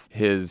with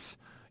his,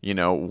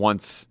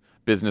 once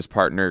business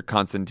partner,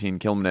 Konstantin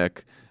Kilimnik,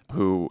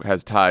 who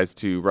has ties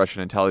to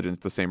Russian intelligence,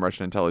 the same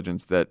Russian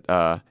intelligence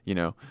that,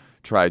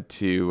 tried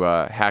to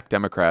hack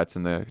Democrats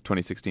in the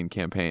 2016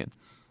 campaign?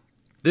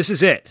 This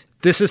is it.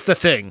 This is the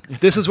thing.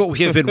 This is what we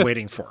have been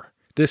waiting for.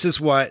 This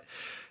is what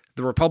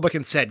the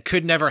Republicans said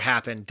could never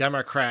happen.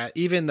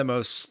 Even the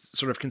most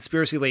sort of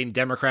conspiracy-laden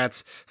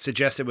Democrats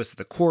suggested was at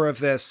the core of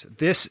this.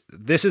 This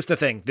is the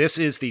thing. This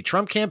is the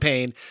Trump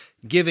campaign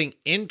giving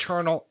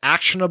internal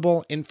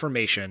actionable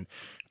information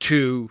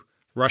to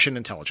Russian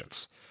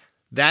intelligence.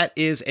 That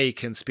is a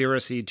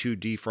conspiracy to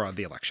defraud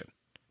the election.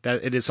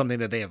 That it is something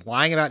that they have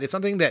lying about. It's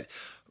something that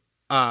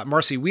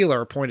Marcy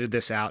Wheeler pointed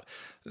this out,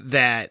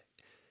 that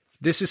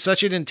this is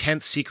such an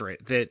intense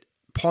secret that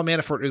Paul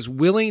Manafort was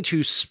willing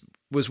to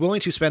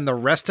spend the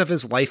rest of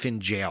his life in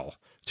jail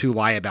to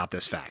lie about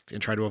this fact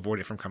and try to avoid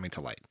it from coming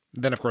to light.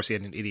 Then, of course, he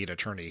had an idiot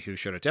attorney who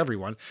showed it to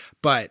everyone.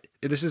 But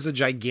this is a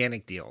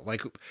gigantic deal.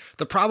 Like,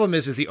 the problem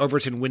is the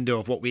Overton window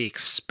of what we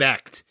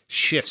expect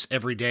shifts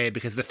every day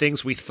because the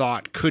things we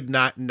thought could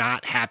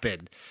not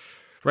happen.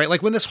 Right?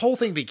 Like when this whole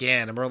thing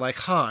began and we're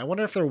like, I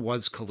wonder if there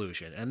was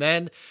collusion. And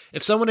then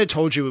if someone had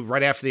told you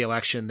right after the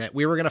election that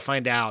we were going to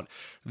find out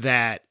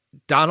that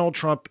Donald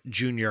Trump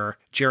Jr.,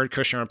 Jared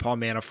Kushner, and Paul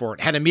Manafort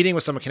had a meeting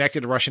with someone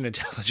connected to Russian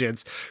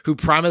intelligence who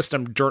promised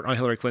them dirt on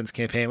Hillary Clinton's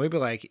campaign, we'd be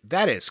like,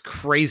 that is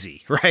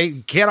crazy,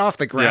 right? Get off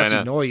the grass,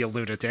 you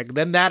lunatic.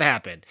 Then that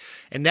happened.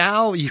 And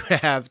now you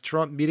have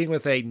Trump meeting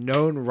with a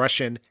known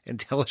Russian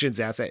intelligence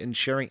asset and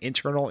sharing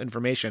internal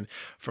information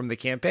from the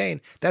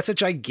campaign. That's a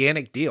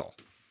gigantic deal.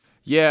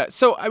 Yeah.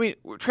 So, I mean,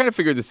 we're trying to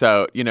figure this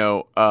out. You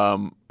know,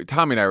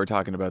 Tommy and I were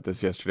talking about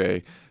this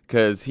yesterday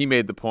because he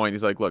made the point.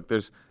 He's like, look,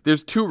 there's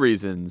two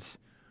reasons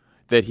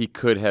that he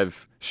could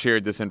have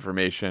shared this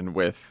information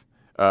with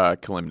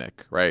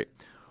Kilimnik, right?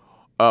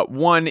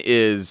 One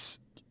is,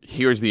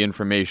 here's the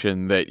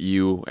information that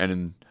you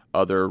and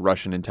other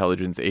Russian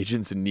intelligence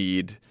agents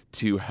need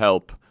to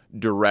help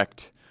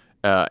direct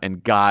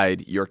and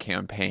guide your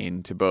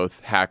campaign to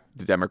both hack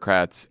the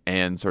Democrats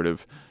and sort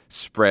of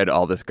spread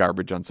all this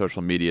garbage on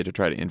social media to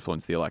try to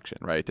influence the election,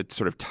 right? To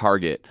sort of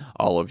target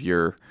all of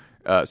your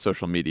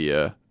social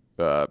media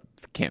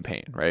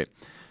campaign, right?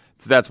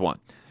 So that's one.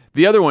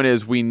 The other one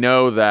is we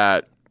know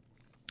that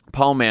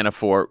Paul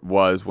Manafort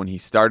was, when he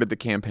started the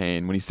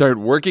campaign, when he started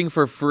working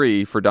for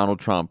free for Donald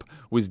Trump,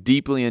 was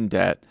deeply in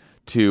debt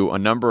to a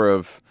number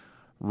of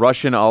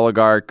Russian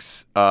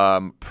oligarchs,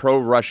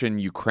 pro-Russian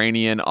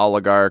Ukrainian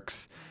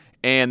oligarchs,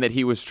 and that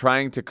he was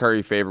trying to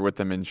curry favor with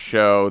them and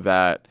show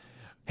that,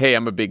 hey,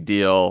 I'm a big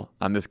deal.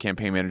 I'm this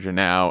campaign manager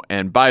now.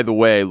 And by the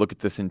way, look at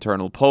this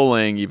internal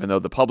polling. Even though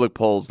the public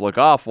polls look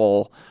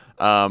awful,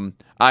 I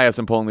have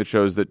some polling that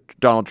shows that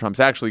Donald Trump's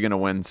actually going to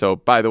win. So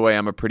by the way,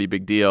 I'm a pretty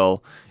big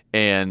deal.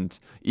 And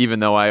even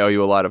though I owe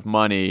you a lot of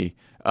money,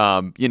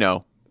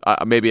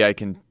 maybe I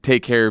can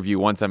take care of you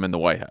once I'm in the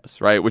White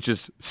House, right? Which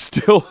is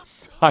still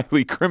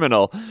highly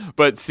criminal,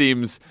 but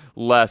seems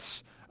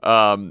less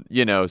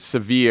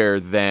severe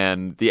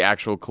than the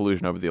actual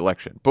collusion over the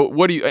election. But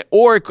what do you,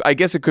 or I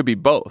guess it could be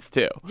both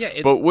too.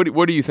 Yeah. But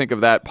what do you think of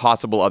that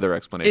possible other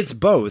explanation? It's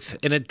both,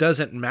 and it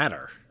doesn't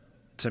matter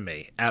to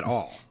me at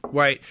all.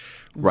 Right.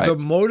 The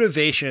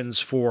motivations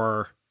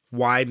for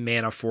why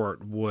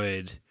Manafort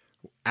would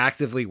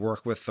actively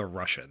work with the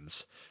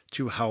Russians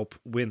to help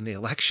win the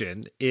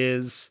election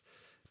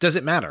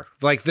doesn't matter.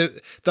 Like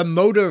the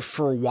motive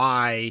for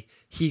why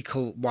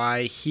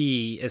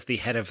he as the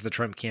head of the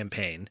Trump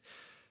campaign,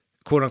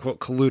 quote unquote,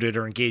 colluded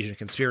or engaged in a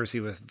conspiracy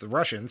with the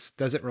Russians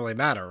doesn't really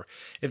matter.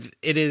 If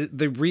it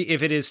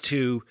is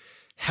to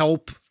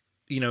help,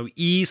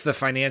 ease the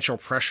financial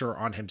pressure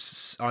on him,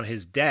 on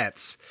his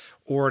debts,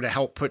 or to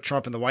help put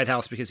Trump in the White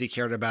House because he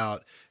cared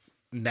about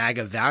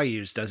MAGA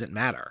values, doesn't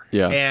matter.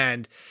 Yeah.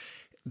 And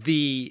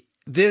let's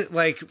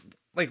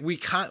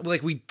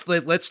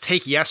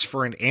take yes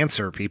for an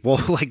answer, people.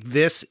 Like,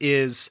 this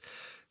is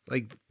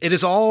like, it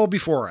is all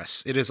before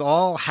us. It has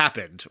all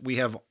happened. We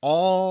have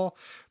all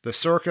the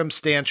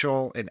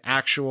circumstantial and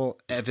actual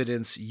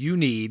evidence you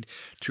need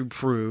to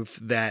prove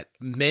that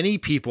many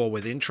people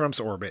within Trump's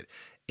orbit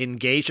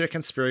engaged in a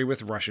conspiracy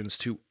with Russians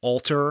to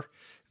alter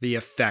the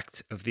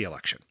effect of the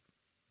election.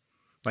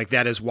 Like,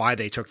 that is why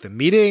they took the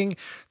meeting.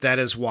 That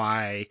is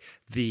why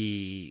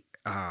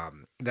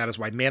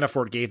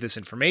Manafort gave this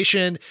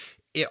information.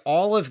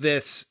 All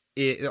these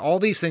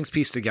things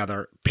pieced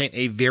together paint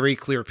a very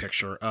clear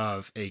picture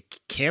of a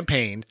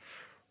campaign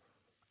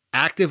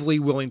actively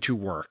willing to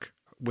work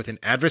with an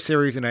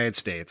adversary of the United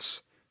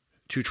States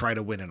to try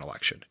to win an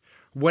election.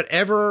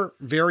 Whatever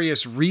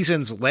various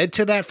reasons led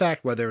to that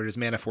fact, whether it is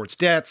Manafort's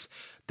debts,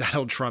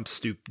 Donald Trump's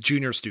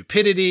Jr.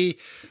 stupidity,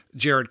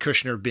 Jared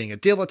Kushner being a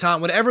dilettante,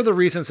 whatever the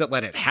reasons that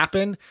let it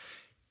happen,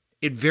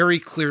 it very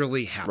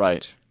clearly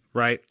happened.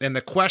 Right. And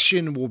the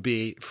question will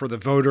be for the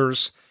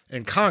voters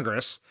in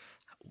Congress,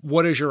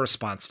 what is your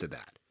response to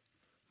that?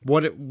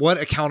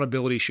 What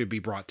accountability should be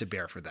brought to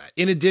bear for that?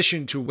 In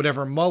addition to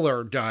whatever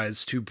Mueller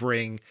does to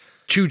bring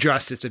to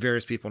justice the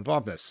various people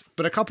involved in this.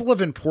 But a couple of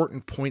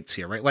important points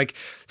here, right? Like,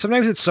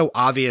 sometimes it's so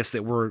obvious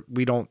that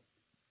we don't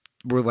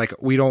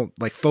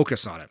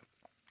focus on it.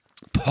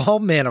 Paul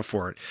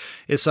Manafort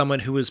is someone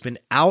who has been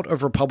out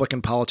of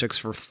Republican politics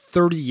for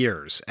 30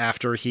 years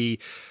after he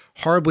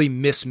horribly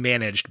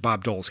mismanaged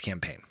Bob Dole's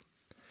campaign.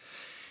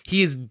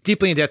 He is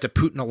deeply in debt to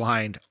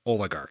Putin-aligned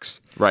oligarchs.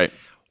 Right.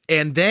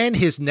 And then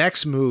his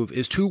next move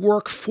is to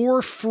work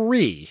for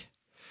free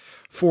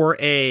for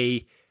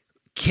a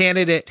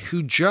candidate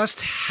who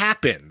just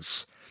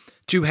happens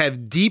to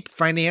have deep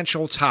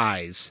financial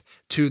ties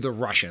to the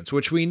Russians,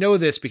 which we know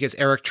this because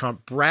Eric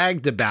Trump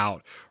bragged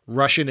about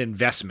Russian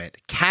investment,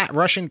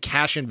 Russian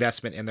cash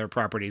investment in their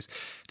properties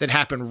that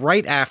happened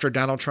right after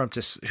Donald Trump,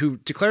 who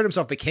declared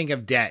himself the king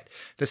of debt,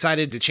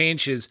 decided to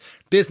change his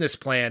business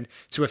plan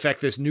to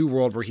affect this new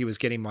world where he was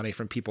getting money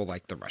from people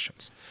like the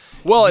Russians.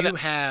 Well,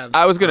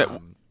 I was going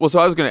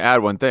to add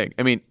one thing.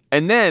 I mean,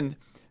 and then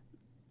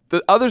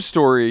the other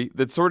story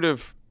that sort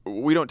of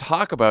we don't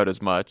talk about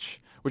as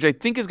much, which I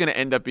think is going to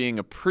end up being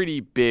a pretty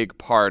big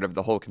part of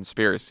the whole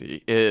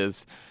conspiracy,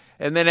 is,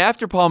 and then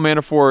after Paul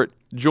Manafort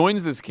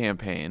joins this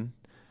campaign,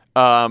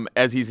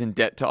 as he's in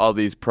debt to all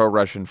these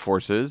pro-Russian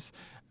forces,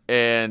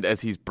 and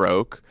as he's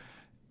broke,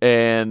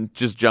 and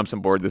just jumps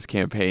on board this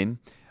campaign,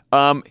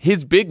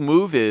 his big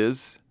move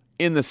is,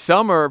 in the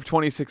summer of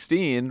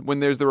 2016,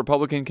 when there's the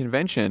Republican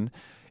convention,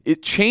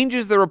 it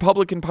changes the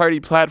Republican Party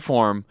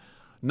platform,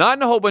 not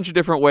in a whole bunch of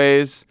different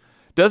ways,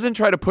 doesn't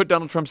try to put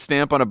Donald Trump's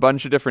stamp on a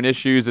bunch of different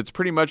issues. It's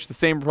pretty much the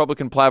same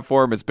Republican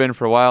platform it's been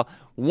for a while.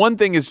 One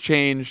thing has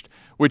changed,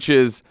 which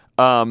is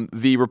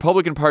the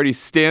Republican Party's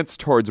stance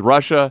towards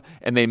Russia,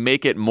 and they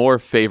make it more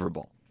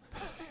favorable.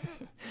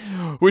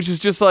 Which is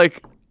just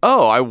like,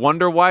 oh, I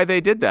wonder why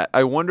they did that.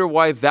 I wonder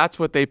why that's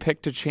what they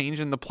picked to change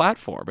in the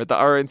platform, at the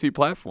RNC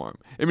platform.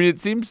 I mean, it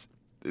seems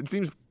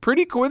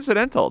pretty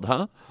coincidental,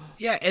 huh?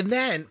 Yeah, and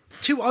then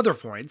two other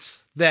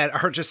points that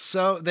are just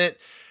so that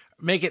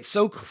make it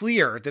so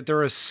clear that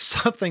there is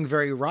something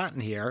very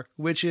rotten here,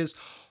 which is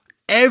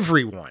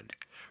everyone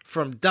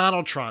from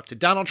Donald Trump to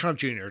Donald Trump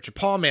Jr. to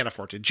Paul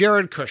Manafort to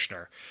Jared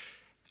Kushner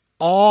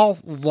all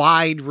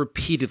lied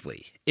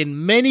repeatedly.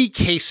 In many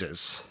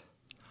cases,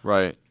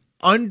 right,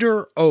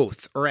 under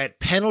oath or at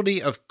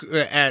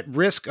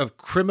risk of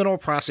criminal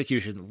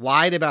prosecution,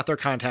 lied about their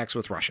contacts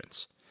with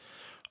Russians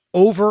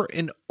over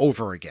and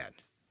over again.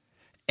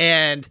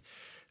 And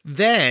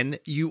then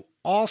you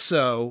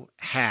also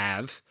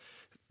have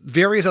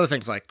various other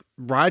things like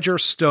Roger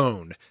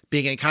Stone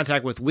being in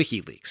contact with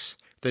WikiLeaks,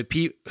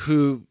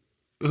 who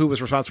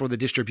was responsible for the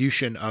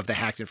distribution of the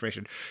hacked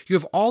information. You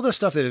have all this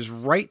stuff that is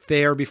right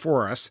there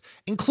before us,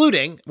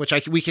 including, which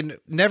we can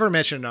never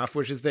mention enough,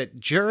 which is that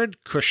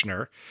Jared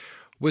Kushner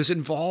was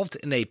involved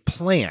in a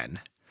plan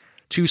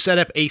to set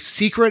up a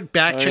secret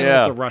back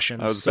channel with the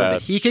Russians so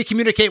that he could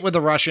communicate with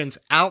the Russians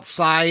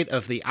outside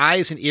of the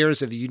eyes and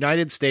ears of the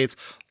United States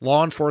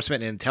law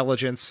enforcement and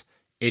intelligence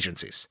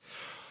agencies.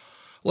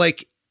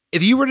 Like,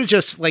 if you were to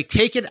just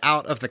take it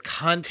out of the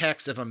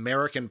context of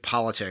American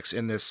politics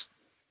in this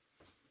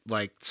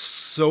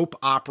soap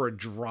opera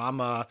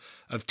drama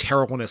of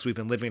terribleness we've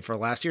been living for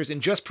the last years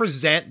and just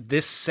present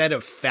this set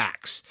of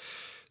facts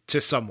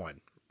to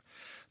someone,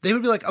 they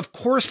would be like, of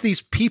course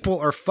these people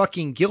are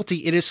fucking guilty.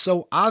 It is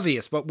so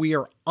obvious, but we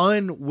are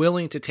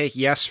unwilling to take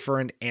yes for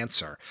an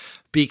answer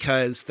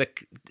because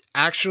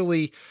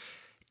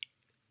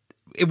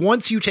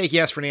once you take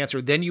yes for an answer,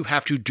 then you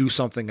have to do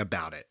something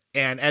about it.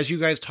 And as you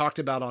guys talked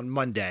about on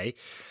Monday,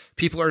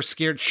 people are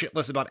scared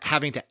shitless about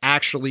having to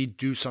actually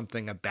do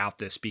something about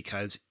this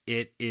because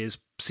it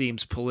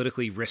seems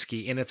politically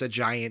risky and it's a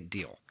giant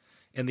deal.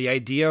 And the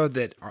idea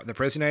that the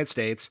President of the United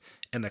States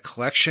and the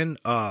collection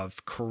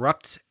of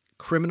corrupt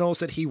criminals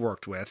that he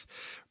worked with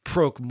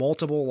broke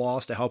multiple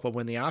laws to help him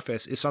win the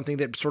office is something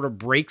that sort of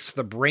breaks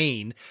the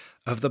brain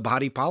of the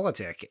body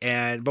politic.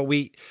 But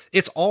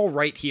it's all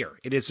right here.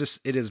 It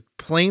is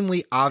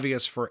plainly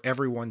obvious for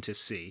everyone to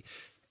see.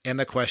 And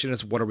the question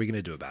is, what are we going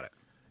to do about it?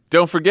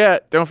 Don't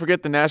forget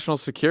the National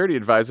Security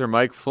Advisor,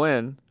 Mike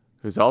Flynn,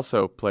 who's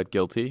also pled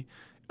guilty,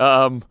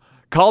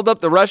 called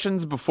up the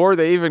Russians before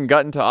they even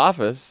got into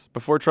office,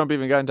 before Trump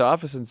even got into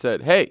office, and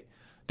said, hey,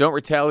 don't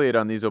retaliate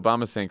on these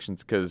Obama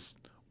sanctions because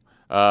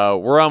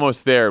we're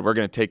almost there. We're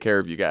going to take care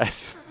of you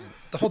guys.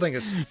 The whole thing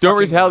is don't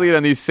retaliate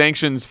on these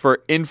sanctions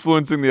for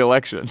influencing the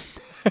election.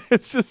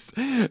 It's just,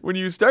 when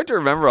you start to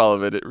remember all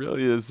of it, it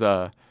really is,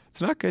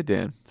 it's not good,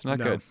 Dan. It's not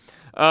good.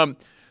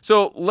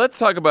 So let's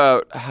talk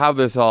about how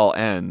this all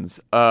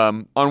ends.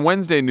 On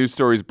Wednesday, news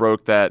stories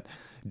broke that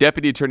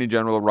Deputy Attorney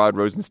General Rod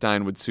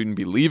Rosenstein would soon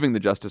be leaving the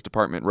Justice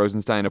Department.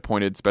 Rosenstein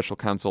appointed Special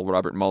Counsel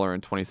Robert Mueller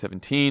in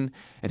 2017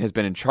 and has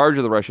been in charge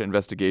of the Russia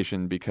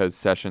investigation because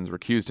Sessions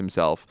recused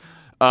himself.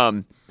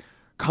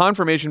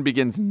 Confirmation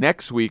begins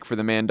next week for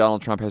the man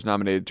Donald Trump has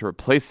nominated to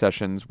replace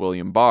Sessions,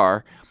 William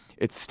Barr.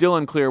 It's still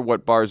unclear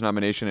what Barr's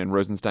nomination and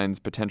Rosenstein's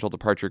potential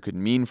departure could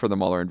mean for the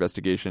Mueller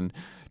investigation.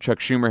 Chuck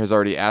Schumer has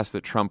already asked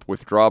that Trump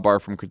withdraw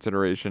Barr from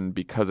consideration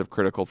because of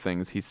critical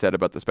things he said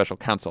about the special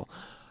counsel.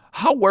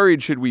 How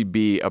worried should we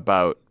be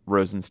about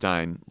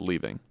Rosenstein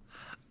leaving?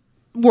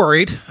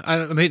 Worried. I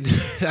don't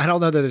know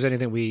that there's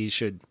anything we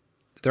should.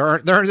 There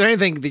isn't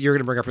anything that you're going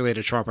to bring up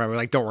related to Trump. Where we're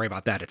like, don't worry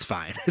about that. It's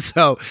fine.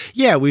 So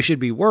yeah, we should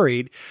be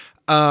worried.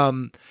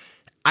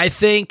 I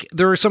think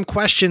there are some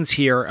questions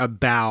here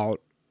about.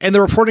 And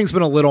the reporting's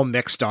been a little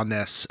mixed on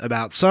this.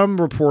 About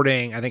some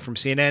reporting, I think from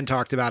CNN,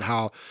 talked about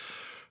how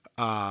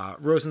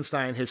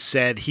Rosenstein has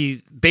said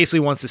he basically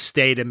wants to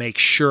stay to make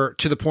sure,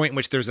 to the point in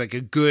which there's like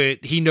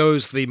he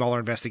knows the Mueller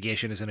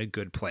investigation is in a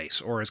good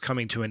place or is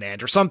coming to an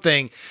end or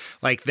something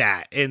like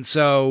that. And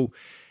so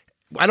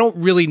I don't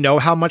really know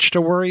how much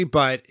to worry,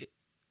 but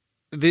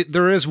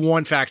there is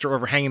one factor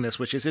overhanging this,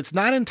 which is it's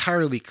not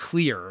entirely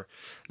clear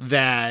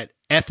that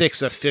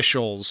ethics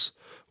officials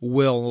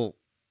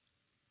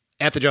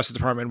at the Justice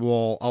Department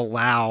will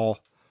allow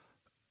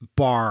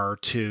Barr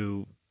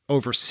to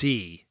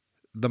oversee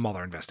the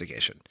Mueller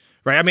investigation,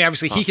 right? I mean,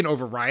 obviously he can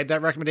override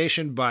that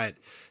recommendation, but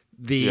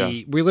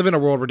we live in a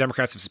world where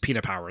Democrats have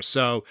subpoena powers.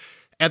 So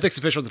ethics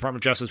officials,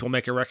 Department of Justice will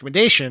make a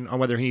recommendation on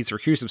whether he needs to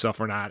recuse himself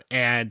or not.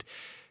 And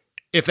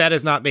if that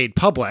is not made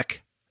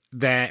public,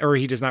 or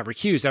he does not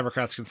recuse,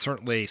 Democrats can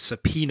certainly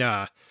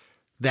subpoena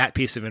that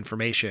piece of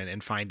information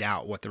and find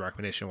out what the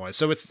recommendation was.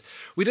 So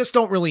we just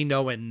don't really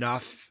know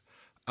enough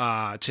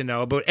to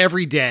know. But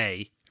every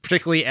day,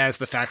 particularly as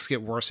the facts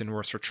get worse and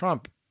worse for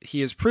Trump,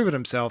 he has proven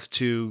himself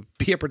to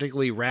be a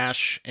particularly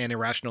rash and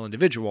irrational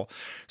individual.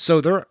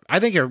 So I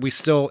think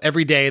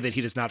every day that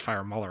he does not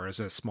fire Mueller is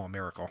a small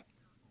miracle.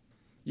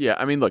 Yeah,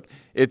 I mean, look,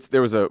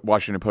 there was a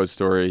Washington Post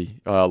story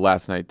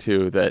last night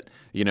too that,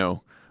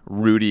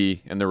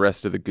 Rudy and the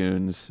rest of the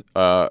goons who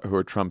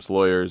are Trump's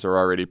lawyers are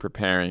already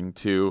preparing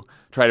to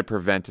try to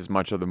prevent as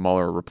much of the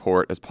Mueller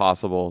report as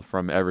possible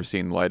from ever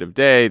seeing the light of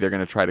day. They're going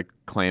to try to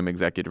claim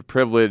executive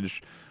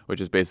privilege, which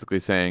is basically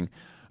saying,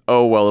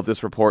 oh, well, if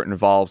this report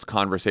involves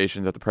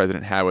conversations that the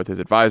president had with his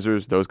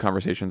advisors, those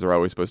conversations are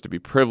always supposed to be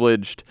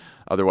privileged.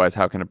 Otherwise,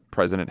 how can a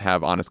president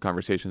have honest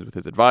conversations with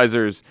his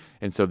advisors?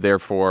 And so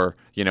therefore,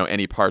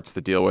 any parts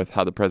that deal with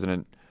how the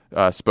president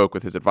spoke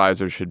with his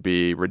advisors should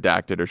be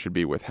redacted or should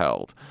be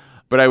withheld.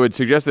 But I would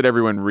suggest that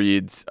everyone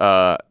reads,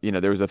 there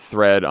was a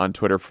thread on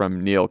Twitter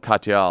from Neil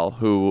Katyal,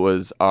 who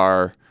was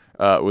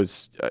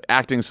was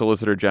acting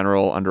Solicitor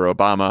General under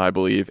Obama, I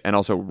believe, and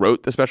also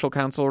wrote the special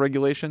counsel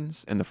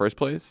regulations in the first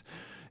place.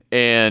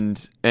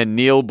 And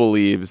Neil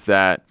believes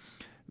that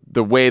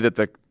the way that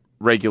the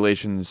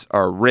regulations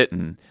are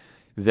written,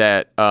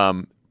 that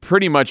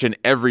pretty much in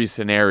every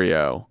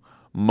scenario,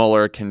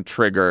 Mueller can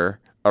trigger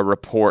a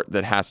report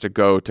that has to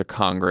go to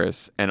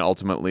Congress and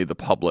ultimately the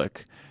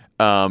public,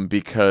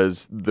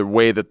 because the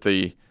way that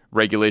the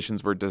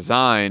regulations were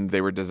designed,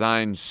 they were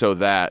designed so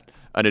that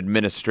an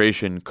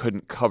administration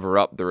couldn't cover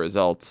up the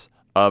results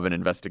of an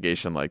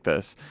investigation like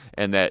this,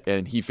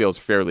 and he feels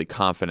fairly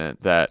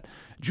confident that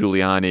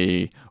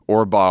Giuliani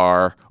or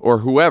Barr or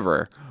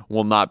whoever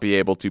will not be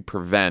able to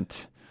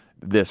prevent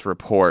this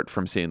report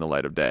from seeing the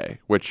light of day,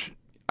 which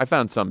I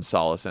found some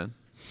solace in.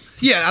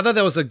 Yeah, I thought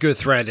that was a good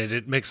thread, and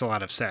it makes a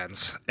lot of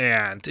sense.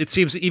 And it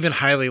seems even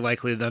highly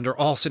likely that under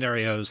all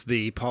scenarios,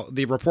 the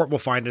report will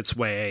find its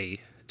way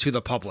to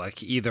the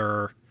public,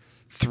 either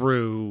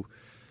through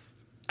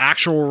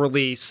actual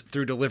release,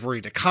 through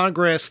delivery to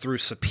Congress, through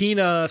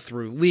subpoena,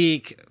 through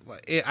leak.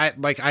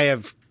 I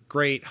have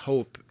great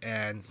hope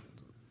and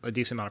a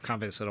decent amount of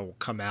confidence that it will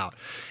come out.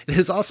 It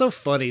is also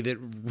funny that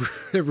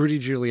Rudy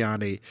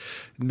Giuliani,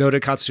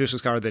 noted constitutional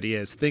scholar that he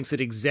is, thinks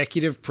that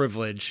executive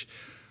privilege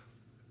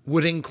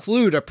would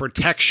include a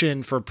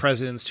protection for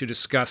presidents to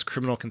discuss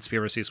criminal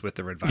conspiracies with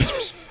their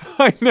advisors.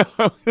 I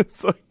know.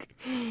 It's like,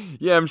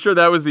 yeah, I'm sure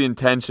that was the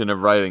intention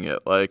of writing it.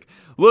 Like,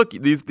 look,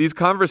 these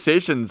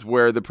conversations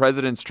where the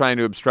president's trying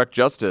to obstruct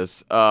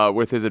justice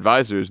with his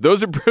advisors,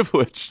 those are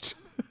privileged.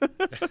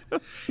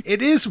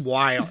 It is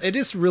wild. It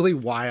is really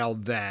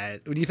wild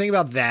that when you think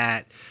about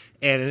that,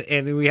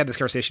 and we had this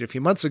conversation a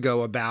few months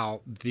ago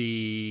about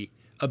the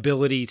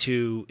ability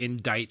to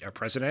indict a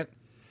president.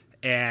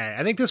 And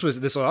I think this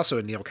was also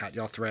a Neil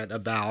Katyal thread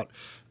about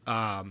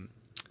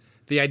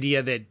the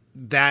idea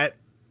that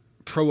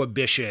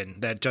prohibition,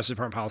 that Justice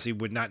Department policy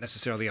would not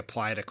necessarily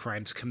apply to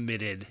crimes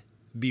committed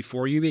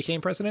before you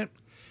became president,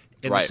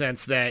 in the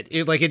sense that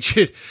you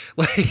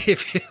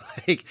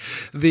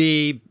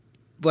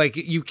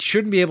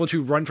shouldn't be able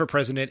to run for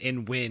president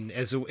and win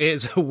as a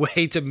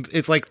way to,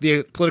 it's like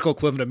the political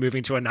equivalent of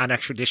moving to a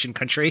non-extradition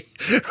country.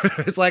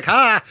 It's like,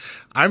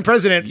 I'm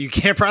president. You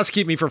can't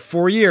prosecute me for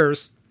 4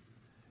 years.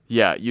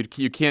 Yeah,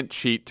 you can't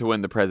cheat to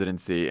win the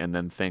presidency and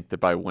then think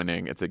that by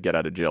winning it's a get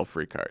out of jail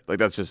free card. Like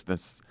that's just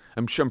this.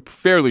 I'm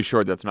fairly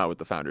sure that's not what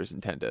the founders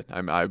intended.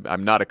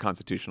 I'm not a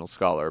constitutional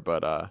scholar,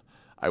 but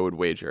I would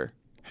wager.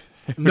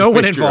 No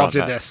one involved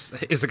in this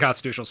is a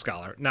constitutional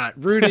scholar. Not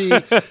Rudy,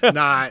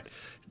 not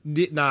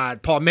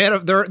Paul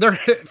Manafort.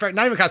 They're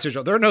not even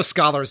constitutional. There are no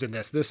scholars in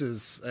this. This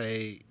is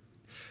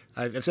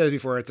I've said it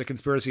before. It's a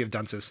conspiracy of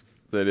dunces.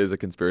 That is a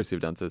conspiracy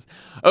of dunces.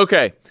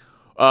 Okay.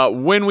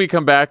 When we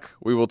come back,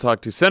 we will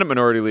talk to Senate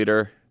Minority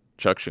Leader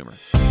Chuck Schumer.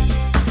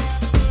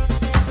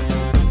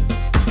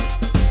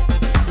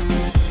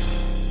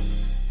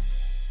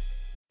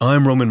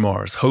 I'm Roman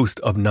Mars, host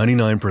of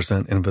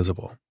 99%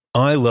 Invisible.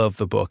 I love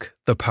the book,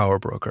 The Power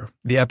Broker,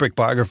 the epic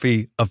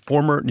biography of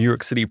former New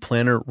York City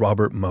planner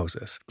Robert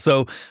Moses.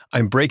 So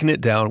I'm breaking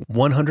it down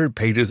 100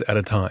 pages at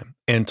a time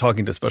and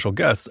talking to special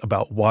guests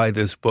about why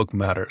this book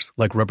matters,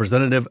 like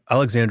Representative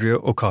Alexandria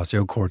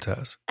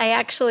Ocasio-Cortez. I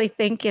actually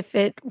think if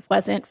it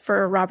wasn't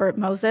for Robert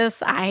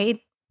Moses, I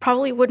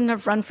probably wouldn't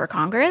have run for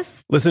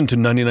Congress. Listen to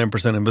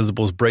 99%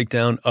 Invisible's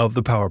breakdown of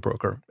The Power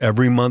Broker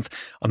every month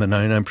on the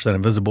 99%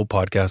 Invisible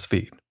podcast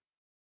feed.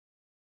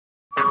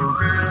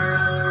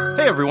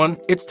 Hey everyone,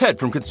 it's Ted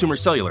from Consumer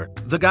Cellular,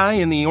 the guy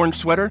in the orange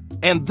sweater,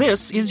 and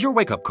this is your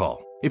wake-up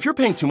call. If you're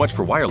paying too much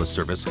for wireless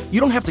service, you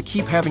don't have to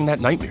keep having that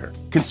nightmare.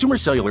 Consumer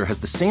Cellular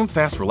has the same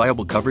fast,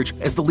 reliable coverage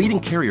as the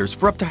leading carriers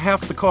for up to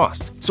half the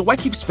cost. So why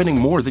keep spending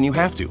more than you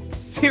have to?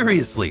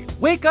 Seriously,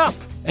 wake up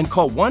and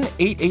call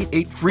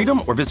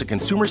 1-888-FREEDOM or visit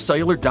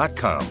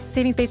consumercellular.com.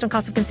 Savings based on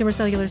cost of Consumer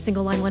Cellular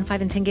single line 1,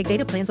 5, and 10 gig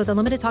data plans with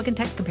unlimited talk and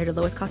text compared to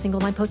lowest cost single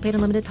line postpaid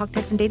unlimited talk,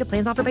 text, and data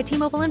plans offered by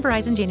T-Mobile and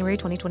Verizon January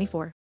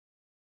 2024.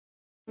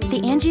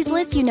 The Angie's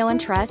List you know and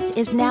trust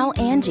is now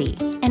Angie,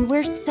 and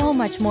we're so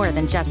much more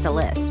than just a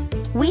list.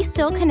 We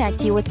still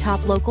connect you with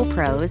top local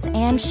pros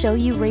and show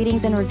you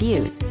ratings and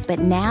reviews, but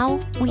now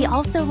we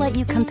also let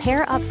you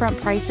compare upfront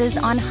prices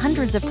on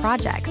hundreds of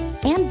projects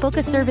and book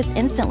a service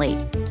instantly.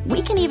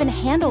 We can even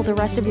handle the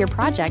rest of your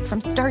project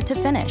from start to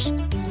finish.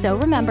 So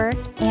remember,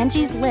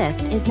 Angie's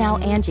List is now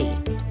Angie,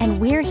 and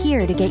we're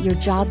here to get your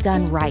job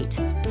done right.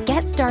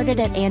 Get started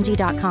at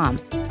Angie.com.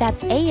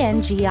 That's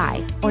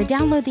ANGI, or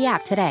download the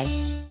app today.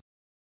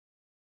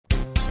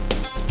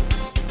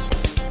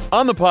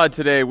 On the pod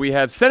today, we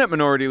have Senate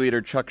Minority Leader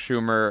Chuck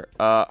Schumer.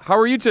 How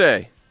are you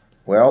today?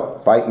 Well,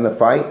 fighting the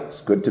fight. It's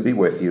good to be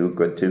with you.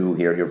 Good to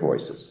hear your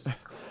voices.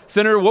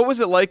 Senator, what was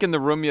it like in the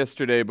room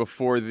yesterday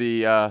before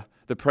the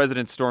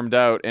president stormed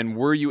out, and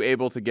were you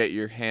able to get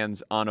your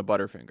hands on a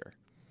Butterfinger?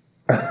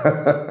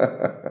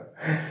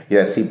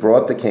 Yes, he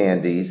brought the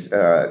candies.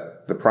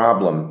 The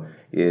problem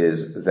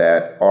is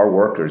that our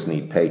workers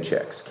need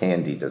paychecks.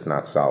 Candy does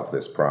not solve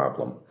this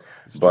problem.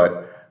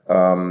 But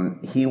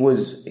he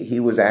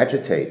was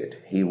agitated.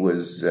 He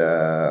was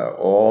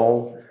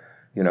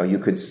you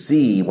could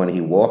see when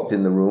he walked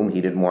in the room,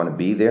 he didn't want to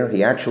be there.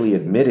 He actually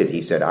admitted,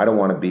 he said, I don't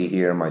want to be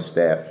here. My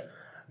staff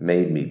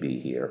made me be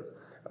here.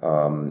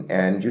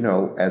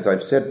 As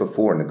I've said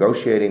before,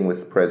 negotiating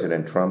with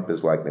President Trump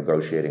is like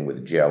negotiating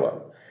with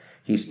Jell-O.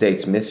 He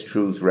states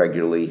mistruths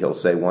regularly. He'll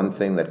say one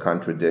thing that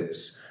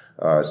contradicts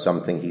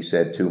something he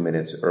said 2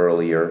 minutes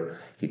earlier.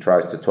 He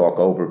tries to talk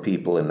over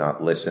people and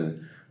not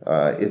listen.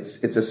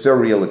 It's a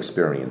surreal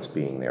experience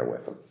being there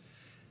with him.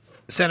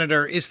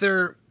 Senator,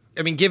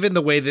 given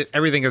the way that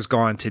everything has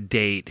gone to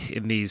date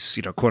in these,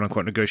 quote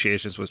unquote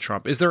negotiations with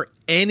Trump, is there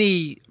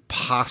any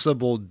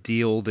possible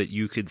deal that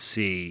you could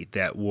see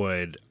that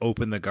would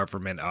open the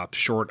government up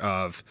short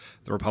of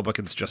the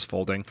Republicans just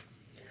folding?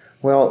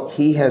 Well,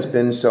 he has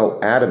been so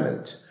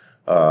adamant,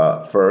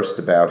 first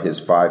about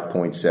his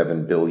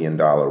 $5.7 billion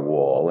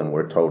wall, and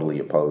we're totally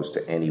opposed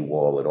to any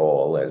wall at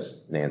all,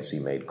 as Nancy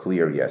made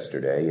clear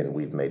yesterday, and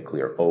we've made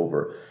clear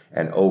over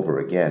and over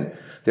again.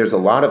 There's a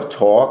lot of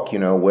talk,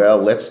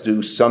 let's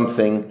do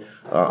something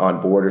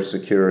on border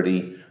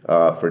security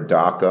for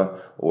DACA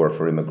or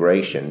for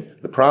immigration.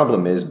 The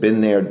problem is,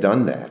 been there,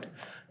 done that.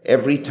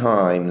 Every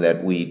time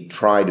that we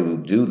try to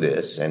do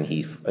this, and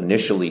he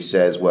initially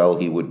says, well,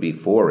 he would be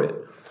for it,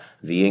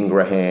 the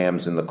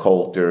Ingrahams and the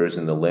Coulters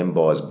and the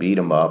Limbaughs beat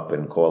him up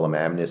and call him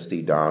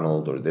Amnesty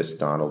Donald or this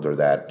Donald or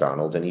that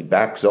Donald, and he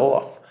backs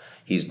off.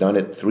 He's done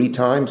it 3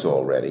 times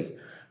already.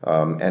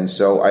 And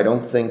so I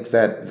don't think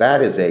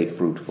that is a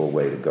fruitful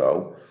way to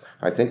go.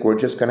 I think we're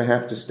just going to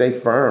have to stay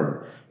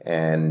firm.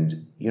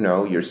 And,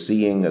 you're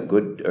seeing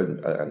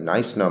a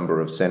nice number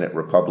of Senate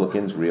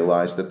Republicans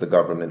realize that the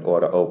government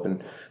ought to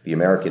open. The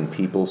American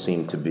people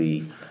seem to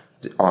be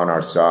on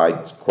our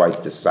side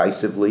quite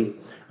decisively.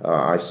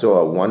 I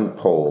saw one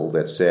poll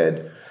that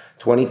said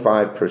only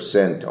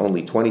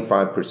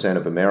 25%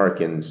 of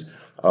Americans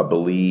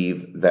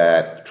believe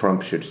that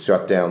Trump should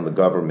shut down the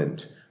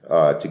government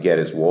to get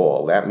his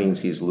wall. That means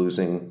he's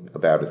losing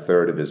about a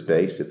third of his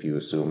base, if you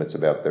assume it's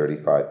about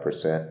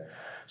 35%.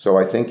 So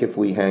I think if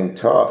we hang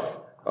tough,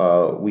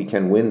 we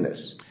can win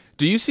this.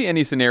 Do you see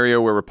any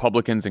scenario where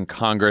Republicans in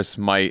Congress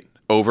might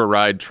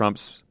override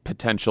Trump's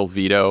potential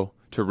veto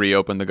to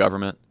reopen the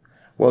government?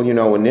 Well,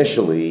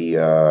 initially,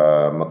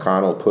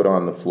 McConnell put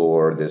on the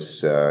floor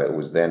this, it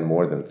was then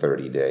more than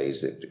 30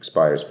 days. It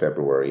expires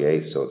February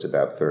 8th, so it's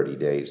about 30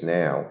 days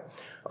now.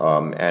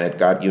 And it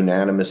got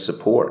unanimous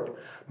support.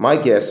 My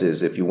guess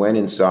is if you went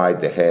inside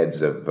the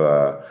heads of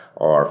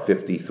our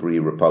 53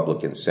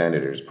 Republican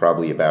senators,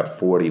 probably about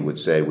 40 would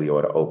say we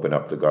ought to open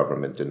up the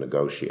government and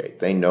negotiate.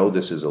 They know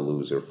this is a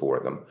loser for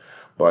them.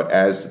 But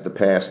as the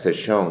past has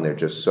shown, they're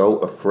just so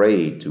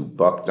afraid to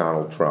buck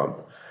Donald Trump,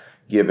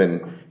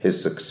 given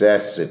his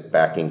success at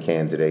backing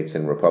candidates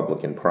in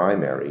Republican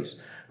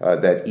primaries,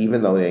 that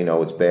even though they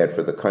know it's bad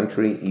for the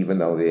country, even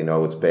though they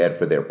know it's bad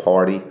for their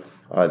party,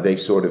 they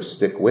sort of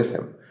stick with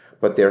him.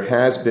 But there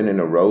has been an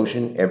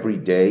erosion. Every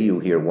day you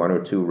hear one or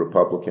two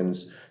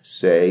Republicans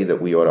say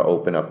that we ought to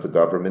open up the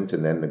government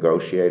and then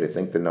negotiate. I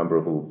think the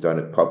number who've done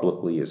it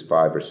publicly is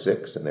 5 or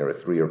 6, and there are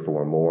 3 or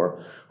 4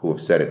 more who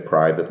have said it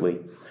privately.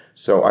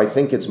 So I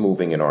think it's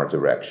moving in our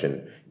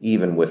direction,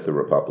 even with the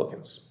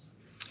Republicans.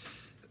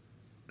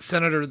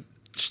 Senator,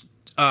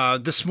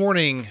 this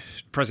morning,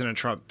 President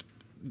Trump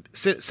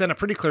sent a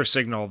pretty clear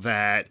signal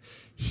that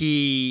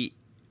he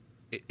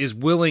is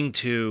willing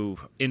to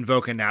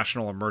invoke a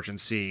national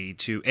emergency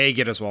to A,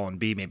 get us well, and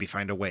B, maybe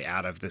find a way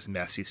out of this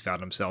mess he's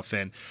found himself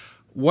in.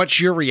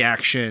 What's your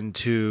reaction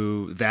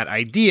to that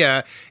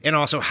idea? And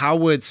also, how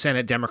would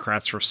Senate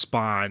Democrats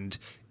respond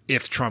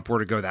if Trump were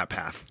to go that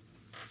path?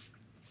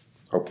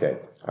 Okay,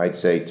 I'd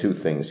say 2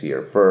 things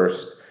here.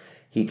 First,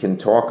 he can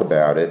talk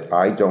about it.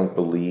 I don't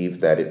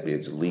believe that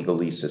it's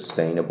legally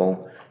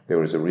sustainable. There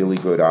was a really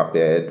good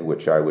op-ed,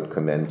 which I would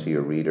commend to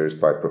your readers,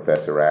 by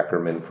Professor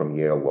Ackerman from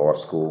Yale Law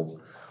School,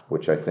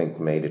 which I think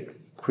made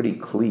it pretty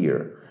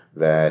clear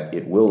that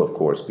it will, of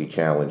course, be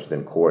challenged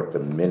in court the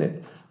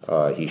minute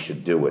he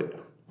should do it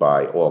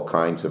by all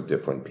kinds of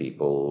different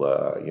people.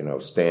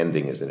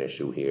 Standing is an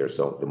issue here,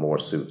 so the more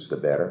suits, the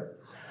better.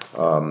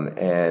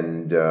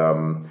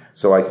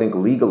 So I think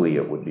legally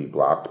it would be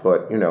blocked.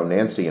 But,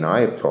 Nancy and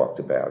I have talked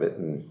about it,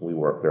 and we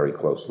work very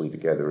closely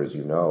together, as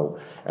you know,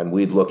 and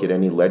we'd look at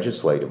any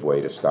legislative way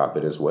to stop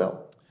it as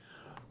well.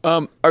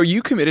 Are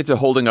you committed to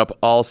holding up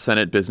all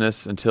Senate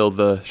business until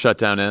the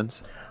shutdown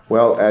ends?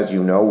 Well, as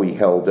you know, we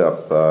held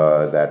up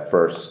that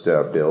first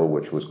bill,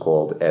 which was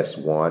called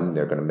S1.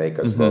 They're going to make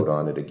us vote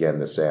on it again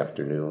this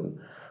afternoon.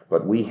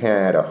 But we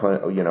had,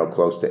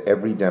 close to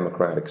every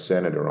Democratic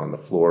senator on the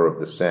floor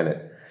of the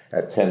Senate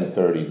at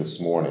 10:30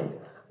 this morning,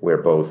 where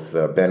both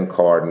Ben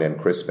Cardin and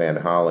Chris Van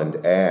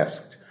Hollen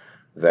asked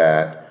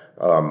that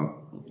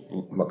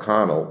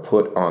McConnell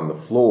put on the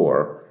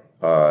floor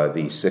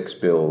the 6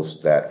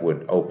 bills that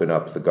would open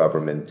up the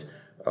government,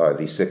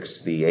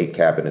 the 8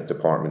 cabinet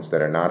departments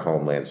that are not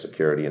Homeland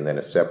Security, and then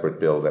a separate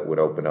bill that would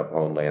open up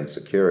Homeland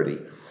Security,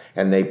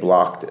 and they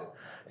blocked it.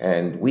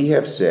 And we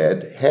have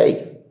said,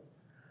 hey,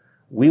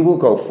 we will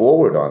go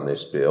forward on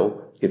this bill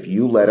if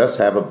you let us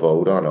have a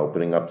vote on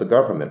opening up the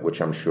government,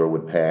 which I'm sure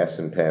would pass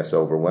and pass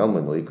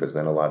overwhelmingly, because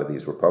then a lot of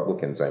these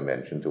Republicans I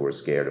mentioned who are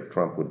scared of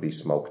Trump would be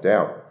smoked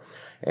out.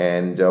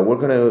 And we're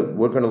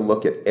gonna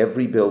look at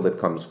every bill that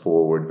comes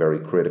forward very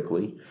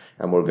critically,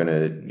 and we're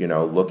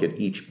gonna look at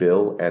each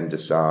bill and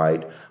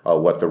decide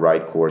what the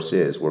right course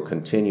is. We're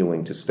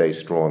continuing to stay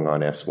strong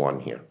on S1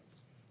 here.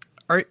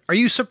 Are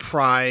you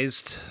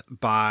surprised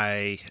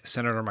by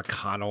Senator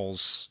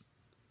McConnell's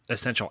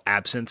essential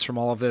absence from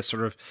all of this,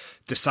 sort of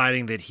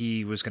deciding that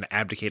he was going to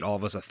abdicate all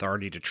of his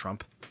authority to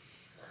Trump?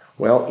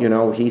 Well,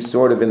 he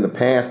sort of in the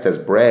past has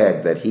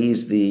bragged that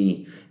he's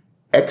the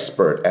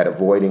expert at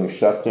avoiding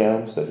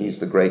shutdowns, that he's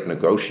the great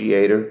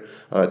negotiator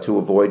to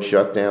avoid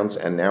shutdowns,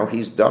 and now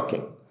he's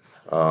ducking.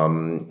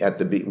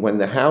 When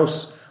the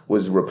House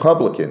was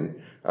Republican,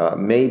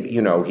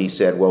 he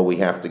said, well, we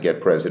have to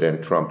get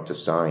President Trump to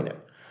sign it.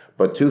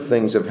 But 2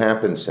 things have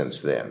happened since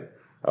then.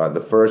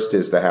 The first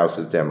is the House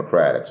is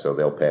Democratic, so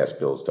they'll pass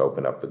bills to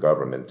open up the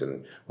government,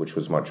 which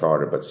was much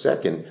harder. But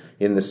second,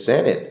 in the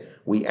Senate,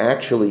 we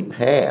actually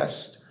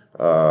passed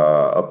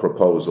a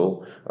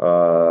proposal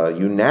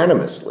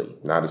unanimously,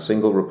 not a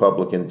single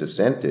Republican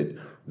dissented,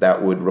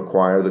 that would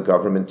require the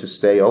government to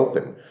stay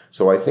open.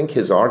 So I think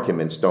his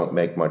arguments don't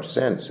make much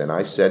sense. And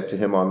I said to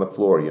him on the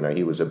floor,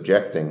 he was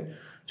objecting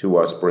to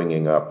us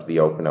bringing up the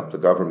open up the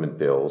government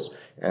bills.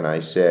 And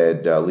I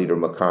said, Leader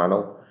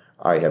McConnell,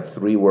 I have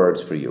 3 words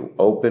for you.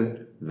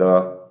 Open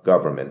the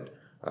government.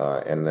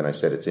 And then I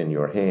said, it's in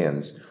your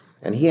hands.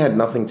 And he had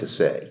nothing to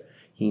say.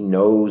 He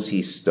knows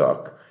he's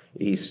stuck.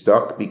 He's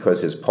stuck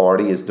because his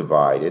party is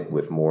divided,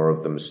 with more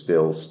of them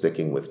still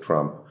sticking with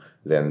Trump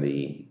than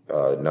the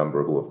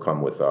number who have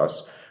come with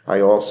us.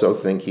 I also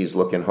think he's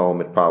looking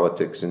home at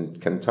politics in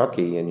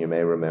Kentucky. And you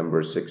may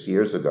remember 6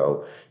 years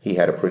ago, he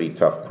had a pretty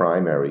tough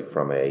primary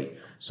from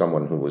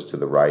someone who was to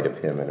the right of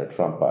him and a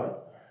Trumpite.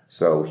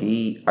 So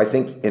I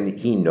think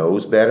he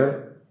knows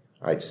better,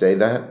 I'd say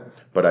that,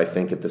 but I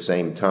think at the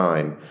same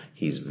time,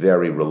 he's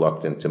very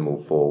reluctant to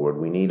move forward.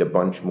 We need a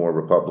bunch more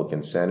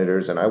Republican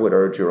senators, and I would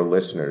urge your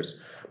listeners,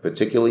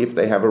 particularly if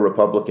they have a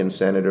Republican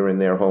senator in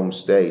their home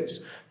states,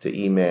 to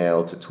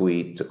email, to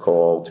tweet, to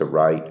call, to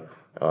write.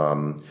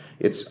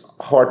 It's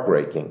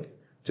heartbreaking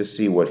to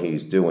see what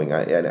he's doing.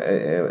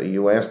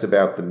 You asked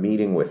about the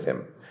meeting with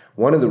him.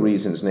 One of the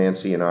reasons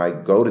Nancy and I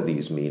go to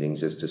these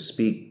meetings is to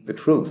speak the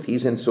truth.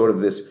 He's in sort of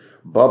this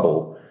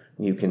bubble.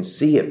 You can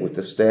see it with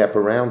the staff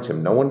around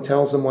him. No one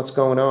tells him what's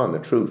going on, the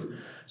truth.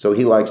 So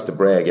he likes to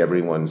brag.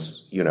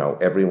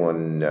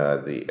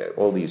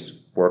 All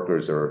these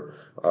workers are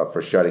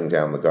for shutting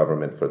down the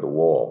government for the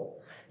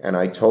wall. And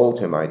I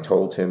told him, I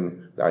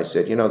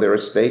said,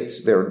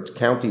 there are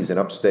counties in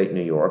upstate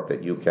New York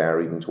that you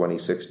carried in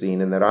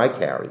 2016 and that I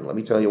carried. Let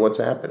me tell you what's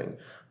happening.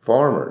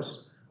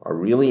 Farmers are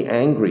really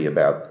angry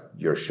about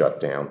your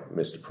shutdown,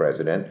 Mr.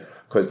 President,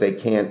 because they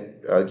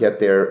can't get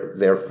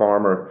their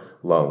farm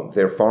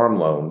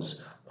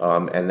loans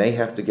and they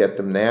have to get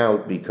them now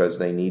because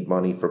they need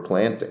money for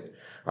planting.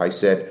 I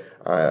said,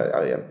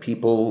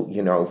 people,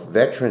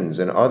 veterans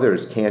and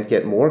others can't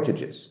get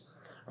mortgages.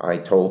 I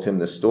told him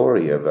the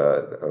story of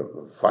a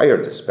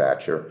fire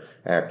dispatcher,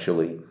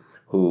 actually,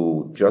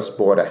 who just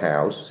bought a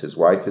house. His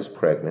wife is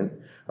pregnant.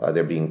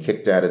 They're being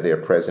kicked out of their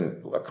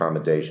present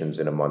accommodations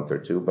in a month or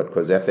two, but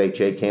because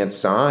FHA can't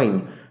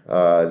sign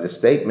the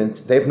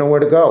statement, they have nowhere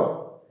to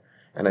go.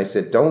 And I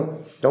said,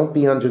 don't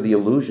be under the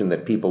illusion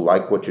that people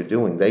like what you're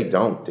doing. They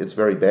don't. It's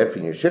very bad for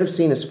you. You should have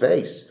seen his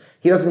face.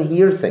 He doesn't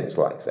hear things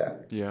like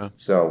that. Yeah.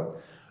 So,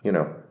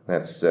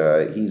 that's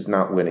he's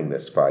not winning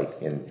this fight,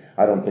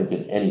 I don't think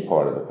in any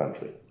part of the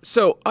country.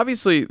 So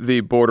obviously the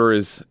border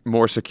is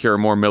more secure,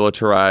 more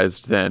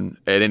militarized than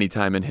at any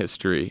time in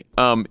history.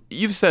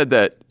 You've said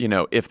that,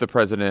 if the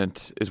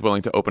president is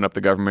willing to open up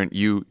the government,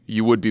 you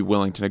would be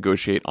willing to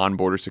negotiate on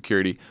border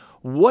security.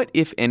 What,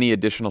 if any,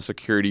 additional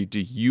security do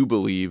you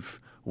believe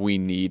we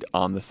need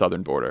on the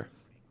southern border?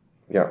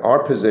 Yeah, our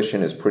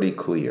position is pretty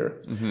clear.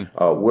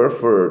 We're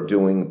for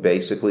doing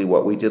basically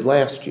what we did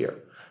last year,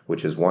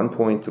 which is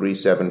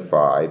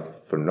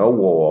 1.375 for no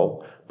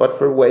wall, but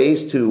for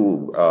ways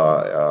to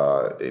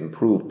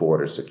improve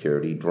border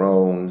security,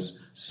 drones,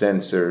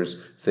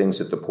 sensors, things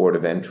at the port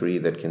of entry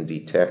that can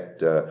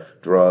detect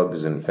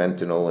drugs and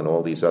fentanyl and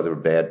all these other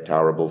bad,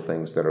 terrible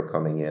things that are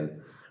coming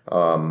in.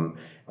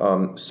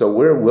 So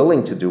we're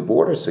willing to do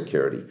border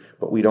security,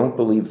 but we don't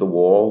believe the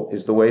wall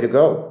is the way to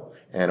go.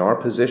 And our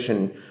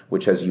position,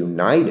 which has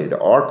united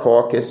our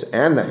caucus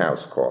and the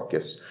House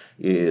caucus,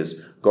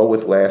 is go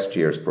with last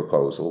year's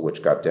proposal,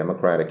 which got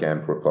Democratic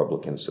and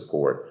Republican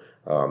support.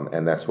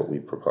 And that's what we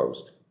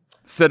proposed.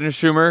 Senator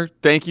Schumer,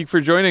 thank you for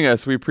joining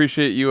us. We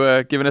appreciate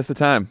you giving us the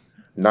time.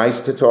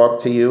 Nice to talk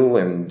to you,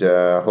 and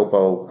hope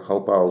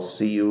I'll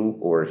see you,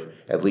 or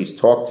at least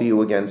talk to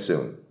you again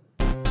soon.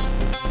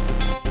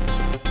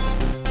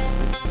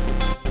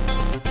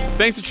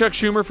 Thanks to Chuck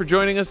Schumer for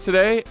joining us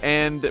today,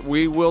 and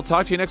we will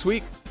talk to you next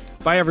week.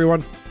 Bye,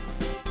 everyone.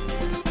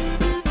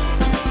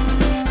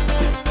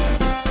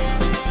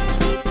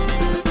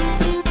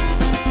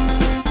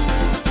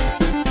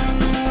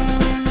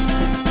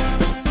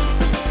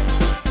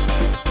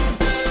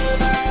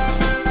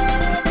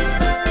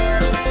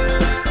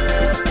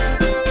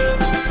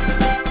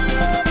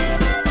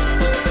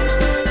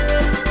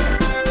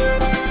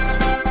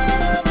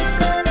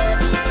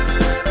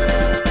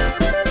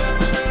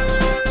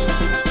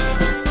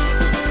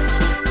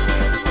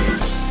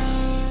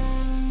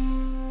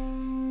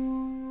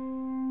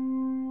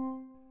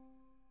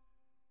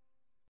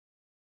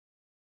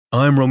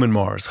 I'm Roman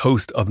Mars,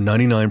 host of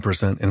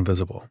 99%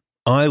 Invisible.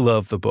 I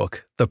love the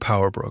book, The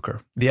Power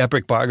Broker, the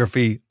epic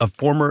biography of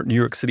former New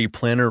York City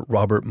planner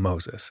Robert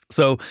Moses.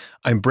 So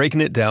I'm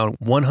breaking it down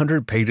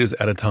 100 pages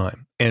at a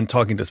time and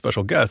talking to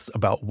special guests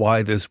about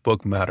why this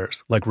book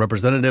matters, like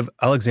Representative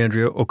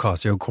Alexandria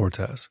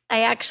Ocasio-Cortez.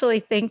 I actually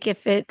think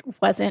if it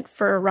wasn't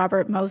for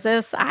Robert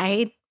Moses,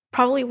 I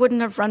probably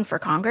wouldn't have run for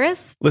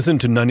Congress. Listen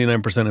to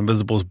 99%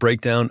 Invisible's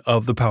breakdown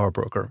of The Power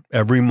Broker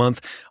every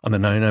month on the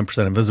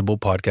 99% Invisible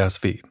podcast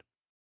feed.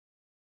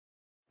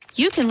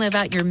 You can live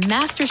out your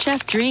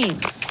MasterChef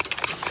dreams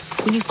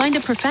when you find a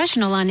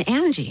professional on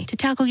Angie to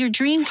tackle your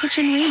dream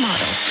kitchen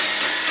remodel.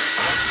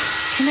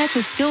 Connect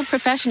with skilled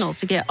professionals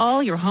to get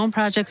all your home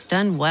projects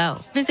done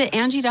well. Visit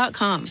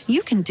Angie.com.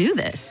 You can do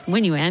this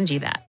when you Angie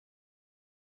that.